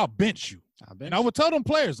 Because I'll bench you. And I would tell them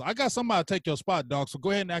players, I got somebody to take your spot, dog, so go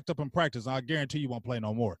ahead and act up in practice. I guarantee you won't play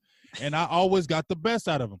no more. And I always got the best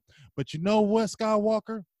out of them. But you know what,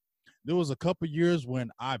 Skywalker? There was a couple years when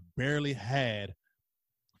I barely had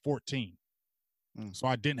 14. So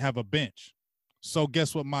I didn't have a bench. So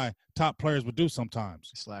guess what my top players would do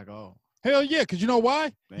sometimes? Slack off. Hell yeah, because you know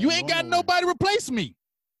why? You ain't got nobody to replace me.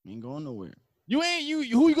 Ain't going nowhere. Who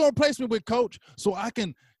you gonna replace me with, coach? So I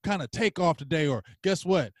can kind of take off today, or guess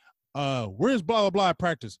what? Where's blah blah blah at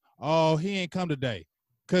practice? Oh, he ain't come today.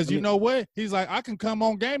 Cause you know what? He's like, I can come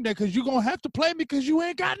on game day because you're gonna have to play me because you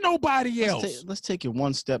ain't got nobody else. Let's take it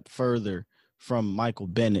one step further from Michael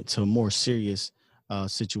Bennett to a more serious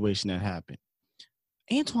situation that happened.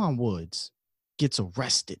 Antoine Woods gets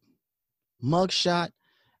arrested. Mugshot.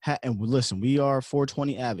 And listen, we are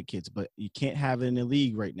 420 advocates, but you can't have it in the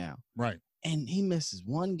league right now. Right. And he misses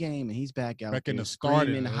one game, and he's back out Back in there the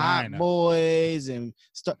starting screaming hot lineup. boys and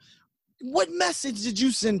stuff. What message did you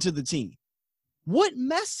send to the team? What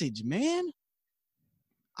message, man?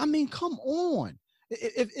 I mean, come on.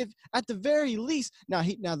 If at the very least,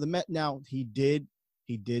 he did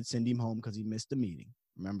send him home because he missed the meeting.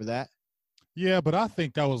 Remember that? Yeah, but I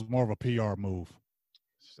think that was more of a PR move.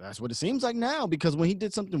 That's what it seems like now, because when he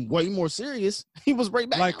did something way more serious, he was right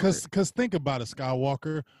back. Like, out there. cause think about it,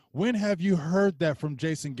 Skywalker. When have you heard that from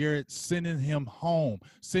Jason Garrett, sending him home,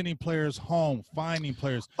 sending players home, finding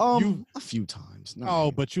players? A few times.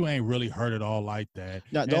 But you ain't really heard it all like that.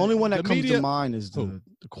 Now, the And only one that comes media- to mind is Who?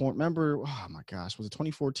 the court. Remember? Oh my gosh, was it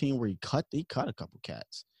 2014 where he cut a couple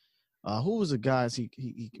cats? Who was the guys? He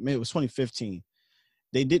maybe it was 2015.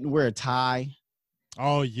 They didn't wear a tie.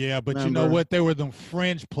 Oh yeah, but you Remember? know what? They were them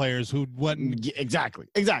fringe players who wasn't. Yeah, exactly.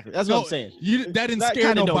 That's what I'm saying. That didn't That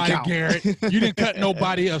scare kinda don't nobody, count. Garrett. You didn't cut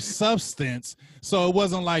nobody of substance, so it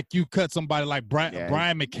wasn't like you cut somebody like Brian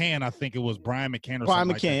McCann. I think it was Brian McCann or Brian something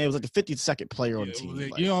McCann. like that. It was like the 52nd player on the team.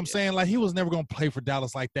 You know what I'm saying? Like, he was never going to play for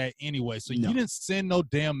Dallas like that anyway. So No. you didn't send no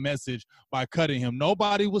damn message by cutting him.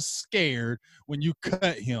 Nobody was scared when you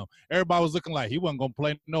cut him. Everybody was looking like he wasn't going to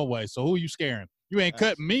play no way. So who are you scaring? You ain't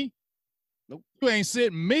cutting me. Nope. You ain't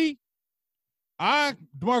sitting me.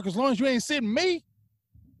 DeMarcus Lawrence, you ain't sitting me.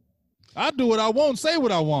 I do what I want, say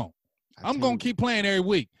what I want. I'm going to keep playing every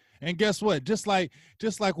week. And guess what? Just like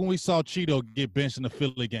when we saw Cheeto get benched in the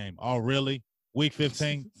Philly game. Oh, really? Week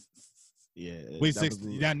 15? Yeah. Week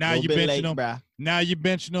 16. Now you benching him. Bruh. Now you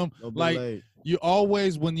benching him. Like, you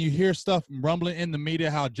always, when you hear stuff rumbling in the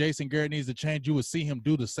media, how Jason Garrett needs to change, you would see him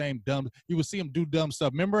do the same you would see him do dumb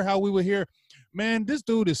stuff. Remember how we would hear, man, this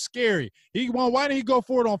dude is scary. Why didn't he go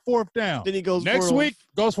for it on 4th down? Then he goes Next for it week,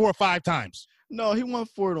 goes for it 5 times. No, he went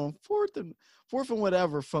for it on fourth and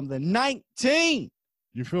whatever from the 19.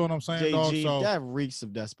 You feel what I'm saying, dog? JG, So, that reeks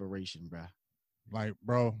of desperation, bruh. like,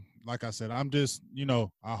 bro, like I said, I'm just,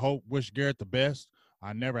 I wish Garrett the best.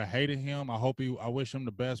 I never hated him. I wish him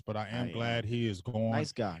the best, but I am glad he is going.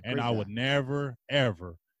 Nice guy. And Great I guy. would never,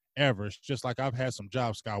 ever, ever. It's just like I've had some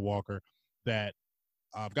jobs, Skywalker, that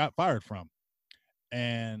I've got fired from.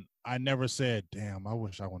 And I never said, damn, I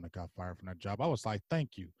wish I wouldn't have got fired from that job. I was like,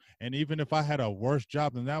 thank you. And even if I had a worse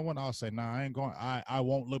job than that one, I'll say, nah, I ain't going. I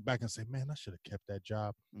won't look back and say, man, I should have kept that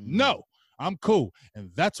job. No, I'm cool. And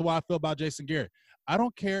that's why I feel about Jason Garrett. I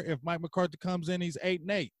don't care if Mike McCarthy comes in, he's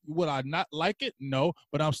 8-8. Would I not like it? No,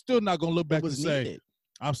 but I'm still not going to look back and say,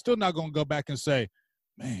 I'm still not going to go back and say,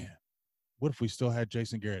 man, what if we still had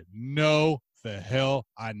Jason Garrett? No, the hell,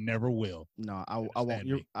 I never will. No, I won't.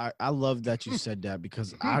 I love that you said that,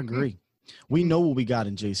 because I agree. We know what we got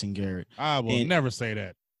in Jason Garrett. I will never say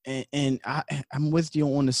that. And I'm with you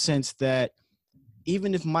on the sense that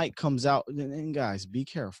even if Mike comes out, and guys, be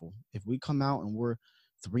careful. If we come out and we're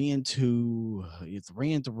 3-2,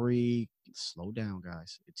 3-3, slow down,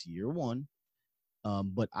 guys. It's year one.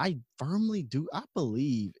 But I firmly I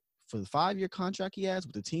believe for the 5-year contract he has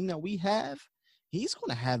with the team that we have, he's going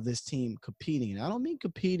to have this team competing. And I don't mean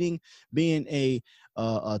competing being a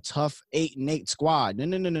tough 8-8 squad.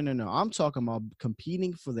 No. I'm talking about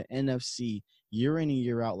competing for the NFC year in and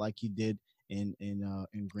year out, like he did in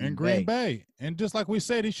Green Bay. And just like we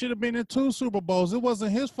said, he should have been in 2 Super Bowls. It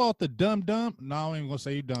wasn't his fault. The dumb. No, I ain't gonna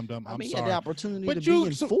say you dumb. I mean, sorry. he had the opportunity But to be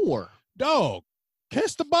in 4. Dog,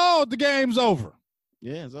 catch the ball. The game's over.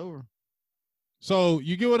 Yeah, it's over. So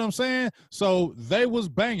you get what I'm saying? So they was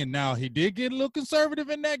banging. Now he did get a little conservative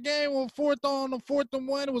in that game on 4th and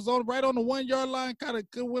 1. It was right on the 1-yard line. Kind of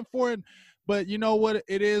went for it. But you know what?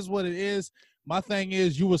 It is what it is. My thing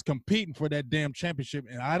is, you was competing for that damn championship,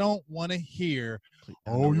 and I don't want to hear,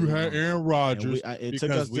 oh, you had Aaron Rodgers. It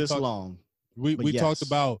took us this long. We talked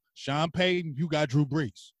about Sean Payton, you got Drew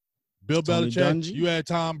Brees. Bill Tony Belichick, Dungy. you had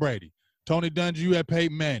Tom Brady. Tony Dungy, you had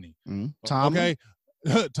Peyton Manning. Tomlin.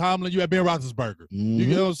 Okay? Tomlin, you had Ben Roethlisberger. You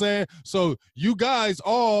know what I'm saying? So you guys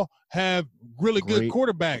all have really good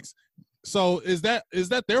quarterbacks. So is that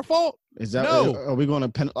their fault? Is that no? Are we going to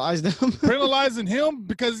penalize them? Penalizing him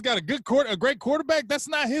because he's got a great quarterback? That's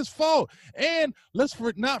not his fault. And let's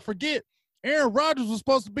not forget, Aaron Rodgers was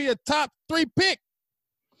supposed to be a top 3 pick.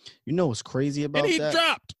 You know what's crazy about that? And he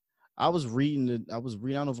dropped. I was reading. I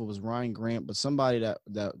don't know if it was Ryan Grant, but somebody that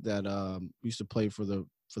used to play for the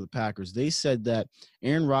Packers. They said that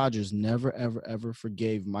Aaron Rodgers never ever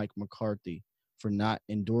forgave Mike McCarthy for not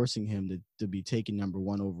endorsing him to be taken number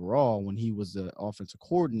 1 overall when he was the offensive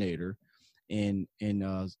coordinator in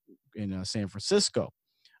San Francisco.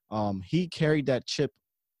 He carried that chip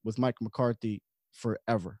with Mike McCarthy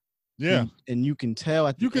forever. Yeah. And you can tell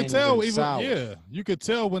at the You could end tell they're even sour. you could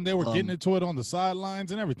tell when they were getting Um, into it on the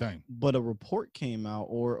sidelines and everything. But a report came out,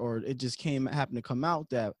 or it just happened to come out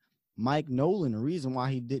that Mike Nolan, the reason why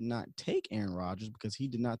he did not take Aaron Rodgers, because he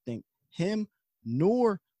did not think him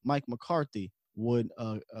nor Mike McCarthy would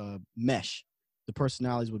mesh. The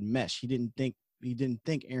personalities would mesh. He didn't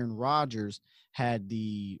think Aaron Rodgers had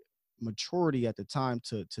the maturity at the time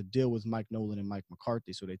to deal with Mike Nolan and Mike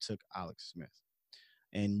McCarthy, so they took Alex Smith.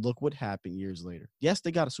 And look what happened years later. Yes,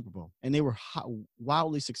 they got a Super Bowl, and they were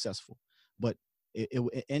wildly successful, but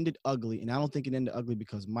it ended ugly. And I don't think it ended ugly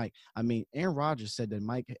because Aaron Rodgers said that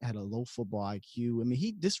Mike had a low football IQ. I mean,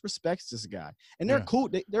 he disrespects this guy, and they're cool.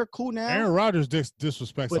 They're cool now. Aaron Rodgers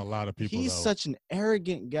disrespects a lot of people. He's though. such an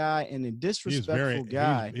arrogant guy and a disrespectful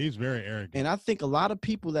guy. He's very arrogant. And I think a lot of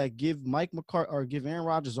people that give Mike McCarthy or give Aaron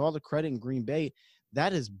Rodgers all the credit in Green Bay,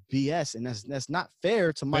 that is BS, and that's not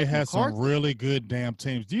fair to Mike McCarthy. They had some really good damn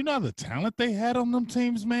teams. Do you know the talent they had on them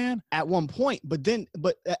teams, man? At one point, but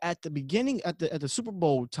at the beginning, at the Super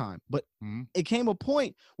Bowl time, it came a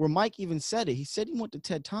point where Mike even said it. He said he went to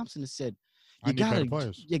Ted Thompson and said, you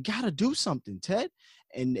gotta do something, Ted.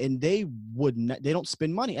 And they would not, they don't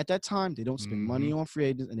spend money at that time. They don't spend money on free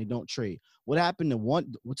agents, and they don't trade. What happened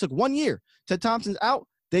it took 1 year. Ted Thompson's out.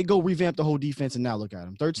 They go revamp the whole defense, and now look at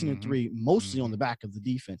them, 13-3, mostly on the back of the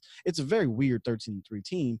defense. It's a very weird 13-3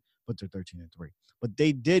 team, but they're 13-3. But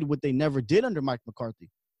they did what they never did under Mike McCarthy.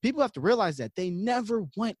 People have to realize that they never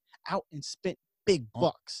went out and spent big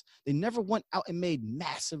bucks. They never went out and made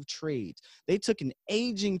massive trades. They took an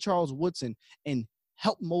aging Charles Woodson and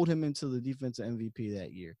helped mold him into the defensive MVP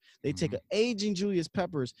that year. They take an aging Julius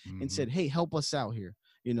Peppers and said, hey, help us out here,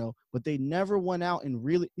 But they never went out and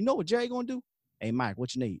really, you know what Jerry gonna do? Hey, Mike,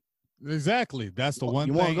 what you need? Exactly. That's the one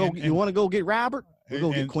thing. You want to go get Robert? We'll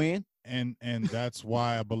go get Quinn. And that's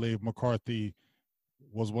why I believe McCarthy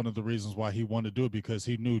was one of the reasons why he wanted to do it, because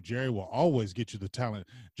he knew Jerry will always get you the talent.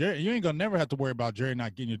 Jerry, you ain't gonna never have to worry about Jerry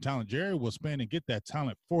not getting your talent. Jerry will spend and get that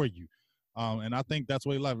talent for you. And I think that's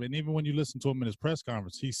what he loved. And even when you listen to him in his press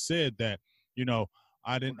conference, he said that,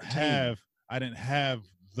 I didn't have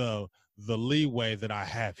the leeway that I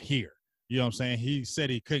have here. You know what I'm saying? He said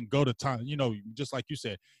he couldn't go to time, just like you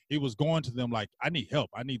said, he was going to them like, I need help.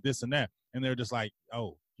 I need this and that. And they're just like,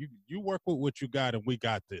 oh, you work with what you got and we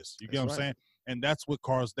got this. You get what I'm saying? And that's what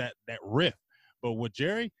caused that rift. But with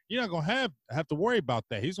Jerry, you're not going to have to worry about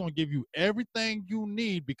that. He's going to give you everything you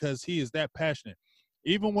need because he is that passionate.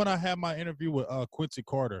 Even when I had my interview with Quincy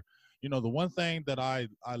Carter, the one thing that I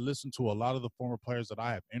listened to a lot of the former players that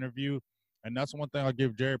I have interviewed, and that's one thing I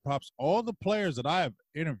give Jerry props. All the players that I have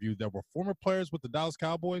interviewed that were former players with the Dallas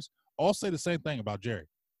Cowboys all say the same thing about Jerry.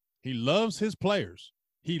 He loves his players.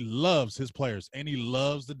 He loves his players, and he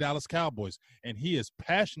loves the Dallas Cowboys, and he is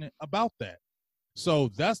passionate about that. So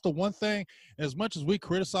that's the one thing. As much as we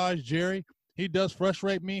criticize Jerry, he does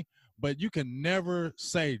frustrate me, but you can never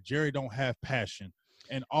say Jerry don't have passion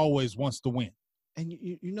and always wants to win. And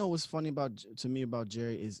you know what's funny to me about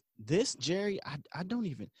Jerry is this Jerry, I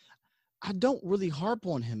don't really harp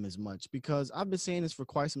on him as much because I've been saying this for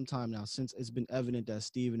quite some time now, since it's been evident that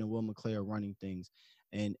Steven and Will McClay are running things,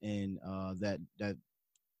 and that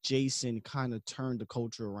Jason kind of turned the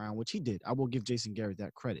culture around, which he did. I will give Jason Garrett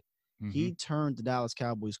that credit. He turned the Dallas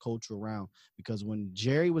Cowboys culture around, because when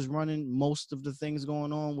Jerry was running most of the things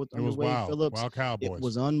going on with Wade Phillips, it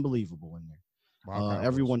was unbelievable in there.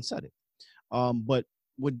 Everyone said it. But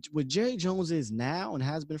what Jerry Jones is now and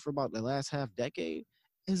has been for about the last half decade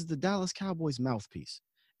is the Dallas Cowboys mouthpiece.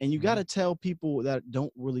 And you got to tell people that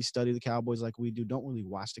don't really study the Cowboys like we do, don't really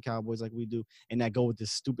watch the Cowboys like we do, and that go with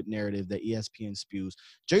this stupid narrative that ESPN spews.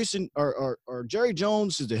 Jason or Jerry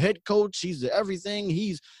Jones is the head coach. He's the everything.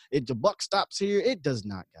 The buck stops here. It does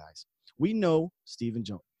not, guys. We know Stephen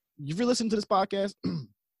Jones. If you're listening to this podcast,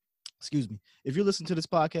 excuse me. If you're listening to this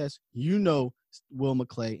podcast, you know Will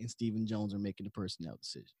McClay and Stephen Jones are making the personnel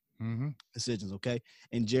decisions, okay?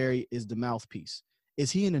 And Jerry is the mouthpiece. Is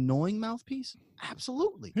he an annoying mouthpiece?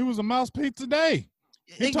 Absolutely. He was a mouthpiece today.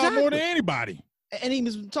 He talked more than anybody. And he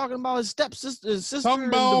was talking about his stepsister, his sister. Talking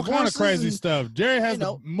about all kind of crazy stuff. Jerry has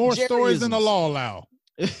more stories than the law allow.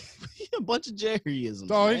 A bunch of Jerryisms.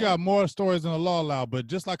 So he got more stories than the law allow. But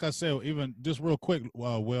just like I said, even just real quick,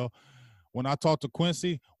 Will, when I talked to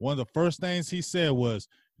Quincy, one of the first things he said was,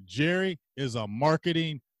 Jerry is a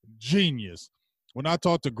marketing genius. When I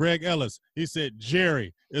talked to Greg Ellis, he said,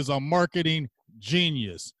 Jerry is a marketing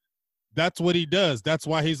genius. That's what he does. That's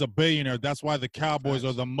why he's a billionaire. That's why the Cowboys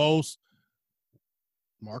are the most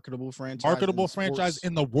marketable franchise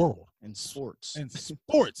in the world. In sports.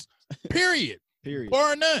 Period.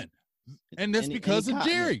 Bar none. And that's because of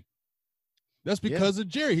Jerry. That's because of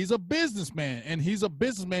Jerry. He's a businessman, and he's a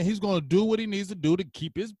businessman. He's going to do what he needs to do to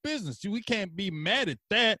keep his business. We can't be mad at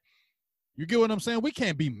that. You get what I'm saying? We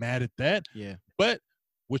can't be mad at that. Yeah. But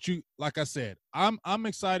like I said, I'm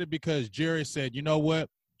excited because Jerry said, you know what?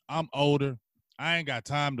 I'm older. I ain't got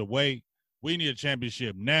time to wait. We need a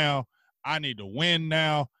championship now. I need to win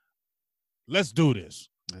now. Let's do this.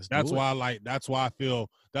 That's why I liked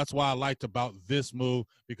about this move,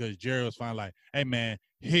 because Jerry was finally like, hey man,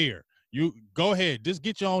 here. You go ahead, just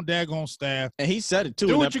get your own daggone staff. And he said it too.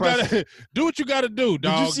 Do what you gotta do,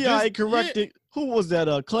 dog. Did you see how he corrected? Yeah. Who was that?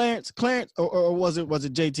 Clarence, or was it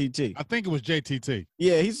JTT? I think it was JTT.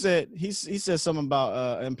 Yeah, he said something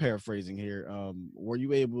about. I'm paraphrasing here. Were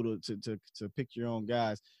you able to pick your own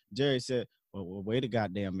guys? Jerry said, "Well, wait a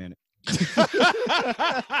goddamn minute."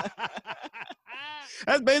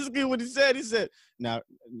 That's basically what he said. He said, "Now,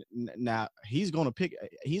 he's gonna pick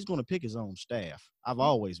his own staff. I've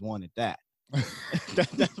always wanted that."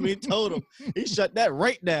 That's what he told him. He shut that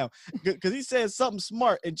right down because he said something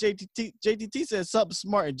smart, and JTT said something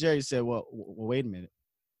smart, and Jerry said, "Well, wait a minute.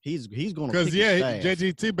 He's gonna pick his staff."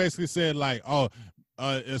 JTT basically said like, "Oh."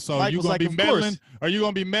 So Mike you gonna be meddling? Course. Are you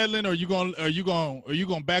gonna be meddling? Or are you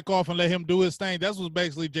gonna back off and let him do his thing? That's what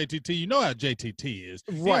basically JTT. You know how JTT is.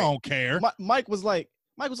 Right. He don't care. Mike was like,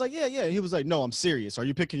 yeah. He was like, no, I'm serious. Are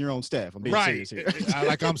you picking your own staff? I'm being serious here.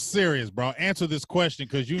 I'm serious, bro. Answer this question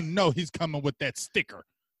because you know he's coming with that sticker.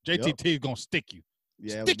 JTT is gonna stick you.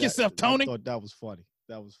 Yeah, stick yourself, Tony. I thought that was funny.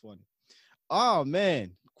 Oh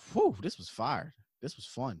man, whew, this was fire. This was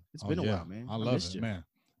fun. It's been a while, man. I love it, man.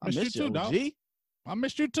 I missed you too, dog. I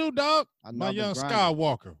missed you too, dog. My young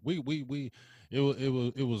Skywalker.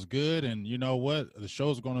 It was good, and you know what? The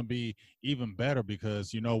show's going to be even better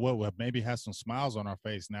because you know what? We'll maybe have some smiles on our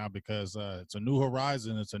face now because it's a new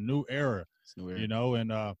horizon, it's a new era. You know,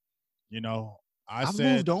 and you know, I've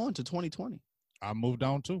moved on to 2020. I moved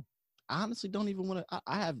on too. I honestly don't even want to.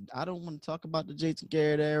 I don't want to talk about the Jason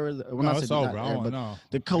Garrett era. It's over.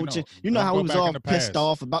 The coaching. You know how we was all pissed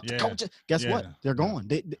off about the coaching. Guess what? They're gone.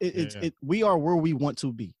 We are where we want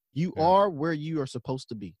to be. You are where you are supposed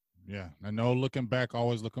to be. Yeah, and no looking back,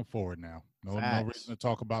 always looking forward now. No reason to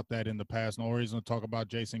talk about that in the past. No reason to talk about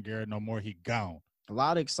Jason Garrett no more. He gone. A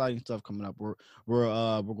lot of exciting stuff coming up. We're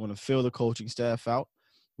going to fill the coaching staff out.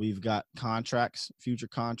 We've got contracts, future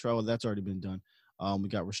contract. Well, that's already been done. We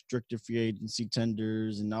got restricted free agency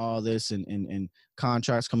tenders and all this and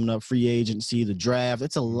contracts coming up, free agency, the draft.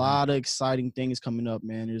 It's a lot of exciting things coming up,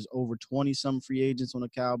 man. There's over 20-some free agents on the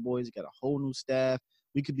Cowboys. You got a whole new staff.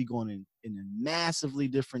 We could be going in a massively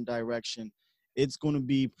different direction. It's going to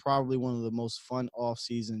be probably one of the most fun off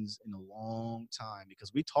seasons in a long time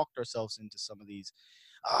because we talked ourselves into some of these.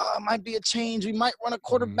 It might be a change. We might run a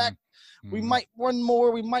quarterback. We might run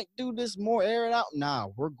more. We might do this more, air it out. Nah,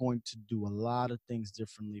 we're going to do a lot of things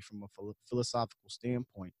differently from a philosophical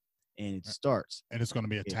standpoint, and it starts. And it's going to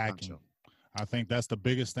be attacking. I think that's the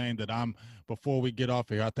biggest thing before we get off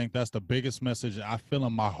here, I think that's the biggest message I feel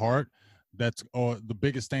in my heart. Or the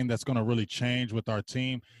biggest thing that's going to really change with our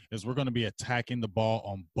team is we're going to be attacking the ball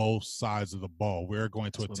on both sides of the ball. We're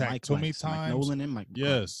going to attack too many times. Mike Nolan and Mike.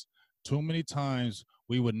 Yes. Too many times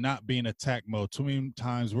we would not be in attack mode. Too many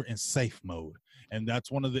times we're in safe mode. And that's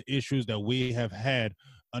one of the issues that we have had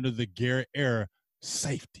under the Garrett era,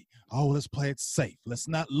 safety. Oh, let's play it safe. Let's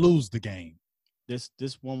not lose the game. This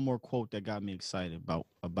one more quote that got me excited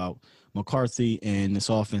about McCarthy and this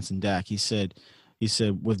offense and Dak. He said,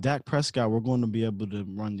 with Dak Prescott, we're going to be able to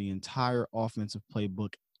run the entire offensive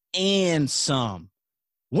playbook and some.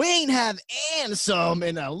 We ain't have and some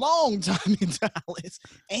in a long time in Dallas.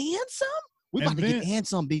 And some? We about to get and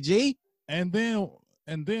some, BG.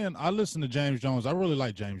 And then I listen to James Jones. I really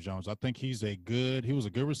like James Jones. I think he was a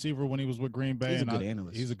good receiver when he was with Green Bay.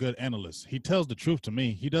 He's a good analyst. He tells the truth to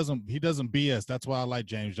me. He doesn't BS. That's why I like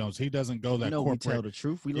James Jones. He doesn't go that corporate. We tell the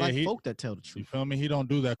truth. We like folk that tell the truth. You feel me? He don't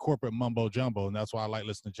do that corporate mumbo jumbo, and that's why I like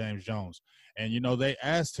listening to James Jones. And, they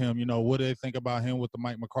asked him, what do they think about him with the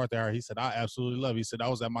Mike McCarthy era? He said, I absolutely love it. He said, I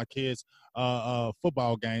was at my kid's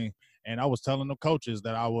football game, and I was telling the coaches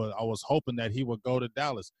that I was hoping that he would go to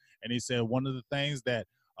Dallas. And he said one of the things that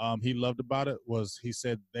he loved about it was he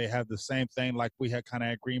said they have the same thing like we had kind of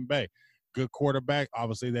at Green Bay. Good quarterback.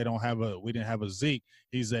 Obviously, we didn't have a Zeke.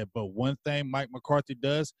 He said, but one thing Mike McCarthy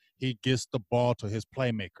does, he gets the ball to his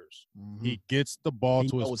playmakers. Mm-hmm. He gets the ball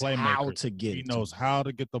to his playmakers. He knows how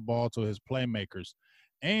to get the ball to his playmakers.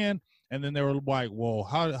 And then they were like, well,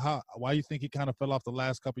 why do you think he kind of fell off the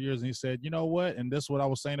last couple of years? And he said, you know what? And this is what I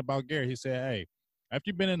was saying about Gary. He said, hey,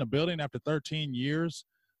 after you've been in the building after 13 years,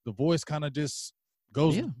 the voice kind of just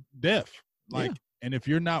goes deaf. And if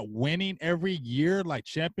you're not winning every year, like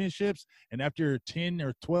championships, and after 10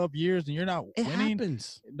 or 12 years and you're not It winning,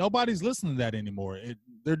 happens. nobody's listening to that anymore.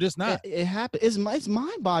 They're just not. It happens. It's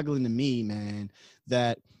mind-boggling to me, man,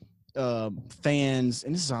 that fans,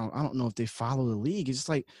 and this is, I don't know if they follow the league. It's just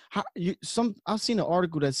like I've seen an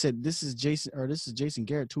article that said this is Jason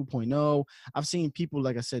Garrett 2.0. I've seen people,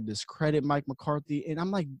 like I said, discredit Mike McCarthy, and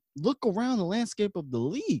I'm like, look around the landscape of the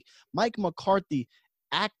league. Mike McCarthy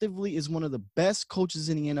actively is one of the best coaches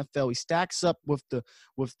in the NFL. He stacks up with the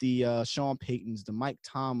Sean Paytons, the Mike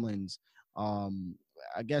Tomlins.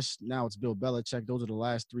 I guess now it's Bill Belichick. Those are the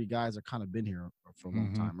last three guys that kind of been here for a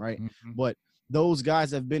long time, right? But those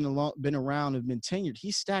guys have been around, have been tenured.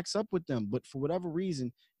 He stacks up with them. But for whatever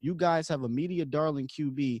reason, you guys have a media darling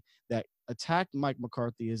QB that attacked Mike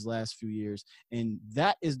McCarthy his last few years, and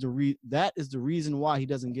that is the reason why he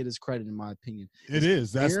doesn't get his credit, in my opinion. It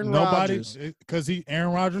is. That's Aaron nobody, Rodgers. because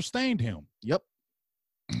Aaron Rodgers stained him. Yep.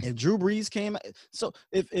 If Drew Brees came, so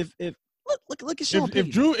if look at Sean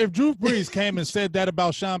Payton. If Drew Brees came and said that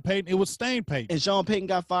about Sean Payton, it would stain Payton. And Sean Payton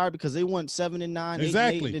got fired because they went 7-9,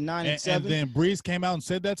 Exactly. 8-9 and 7. And then Brees came out and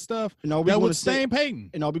said that stuff. And that would stain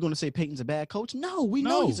Payton. And are we going to say Payton's a bad coach? No, we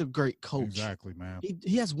know he's a great coach. Exactly, man.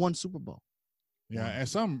 He has one Super Bowl. Yeah,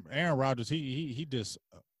 and Aaron Rodgers, he just.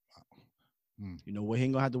 You know what? He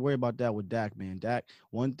ain't gonna have to worry about that with Dak, man.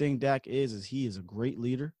 One thing Dak is he is a great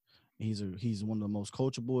leader. He's one of the most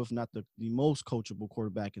coachable, if not the most coachable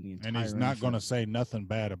quarterback in the entire. And he's not going to say nothing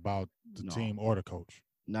bad about the team or the coach.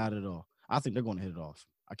 Not at all. I think they're going to hit it off.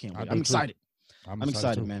 I can't wait. I'm excited. I'm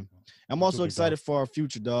excited, man. I'm also excited for our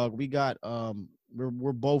future, dog. We got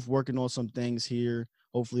we're both working on some things here.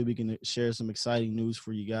 Hopefully, we can share some exciting news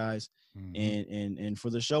for you guys, and for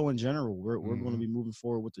the show in general. We're going to be moving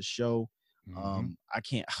forward with the show. I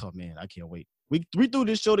can't wait. We threw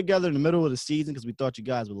this show together in the middle of the season because we thought you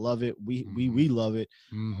guys would love it. We love it.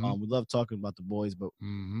 We love talking about the boys, but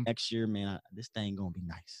next year, man, this thing gonna be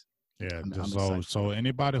nice. Yeah. So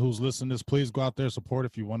anybody who's listening to this, please go out there, support.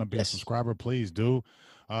 If you want to be a subscriber, please do.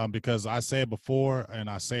 Because I said before and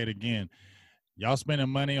I say it again, y'all spending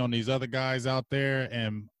money on these other guys out there,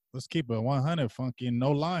 and let's keep it 100, Funky, and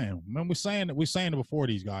no lying. Man, we're saying it before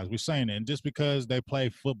these guys. We're saying it. And just because they play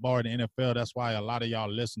football in the NFL, that's why a lot of y'all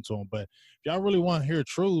listen to them. But if y'all really want to hear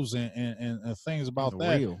truths and things about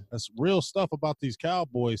that's real stuff about these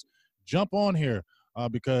Cowboys, jump on here.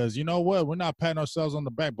 Because you know what? We're not patting ourselves on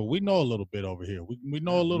the back, but we know a little bit over here. We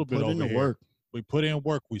know a little bit over here. Work. We put in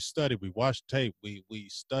work. We study. We watch tape. We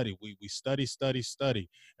study. We study,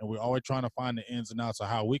 and we're always trying to find the ins and outs of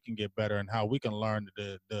how we can get better and how we can learn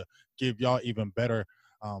to give y'all even better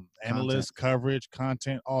analysts, coverage,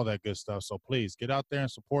 content, all that good stuff. So please get out there and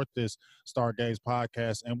support this Stargaze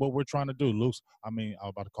podcast and what we're trying to do, Luke. I was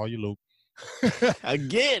about to call you Luke.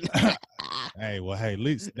 Again. Hey, at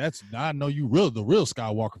least I know you the real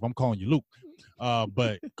Skywalker if I'm calling you Luke.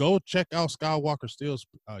 But go check out Skywalker Steele's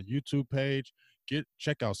YouTube page.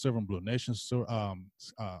 Check out Silver and Blue Nation's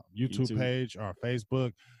YouTube page, our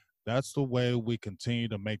Facebook. That's the way we continue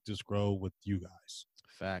to make this grow with you guys.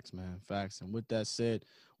 Facts, man. Facts. And with that said,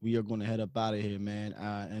 we are going to head up out of here, man.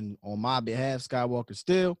 And on my behalf, Skywalker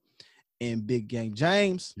Steele and Big Gang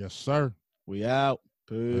James. Yes, sir. We out.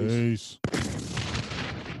 Peace.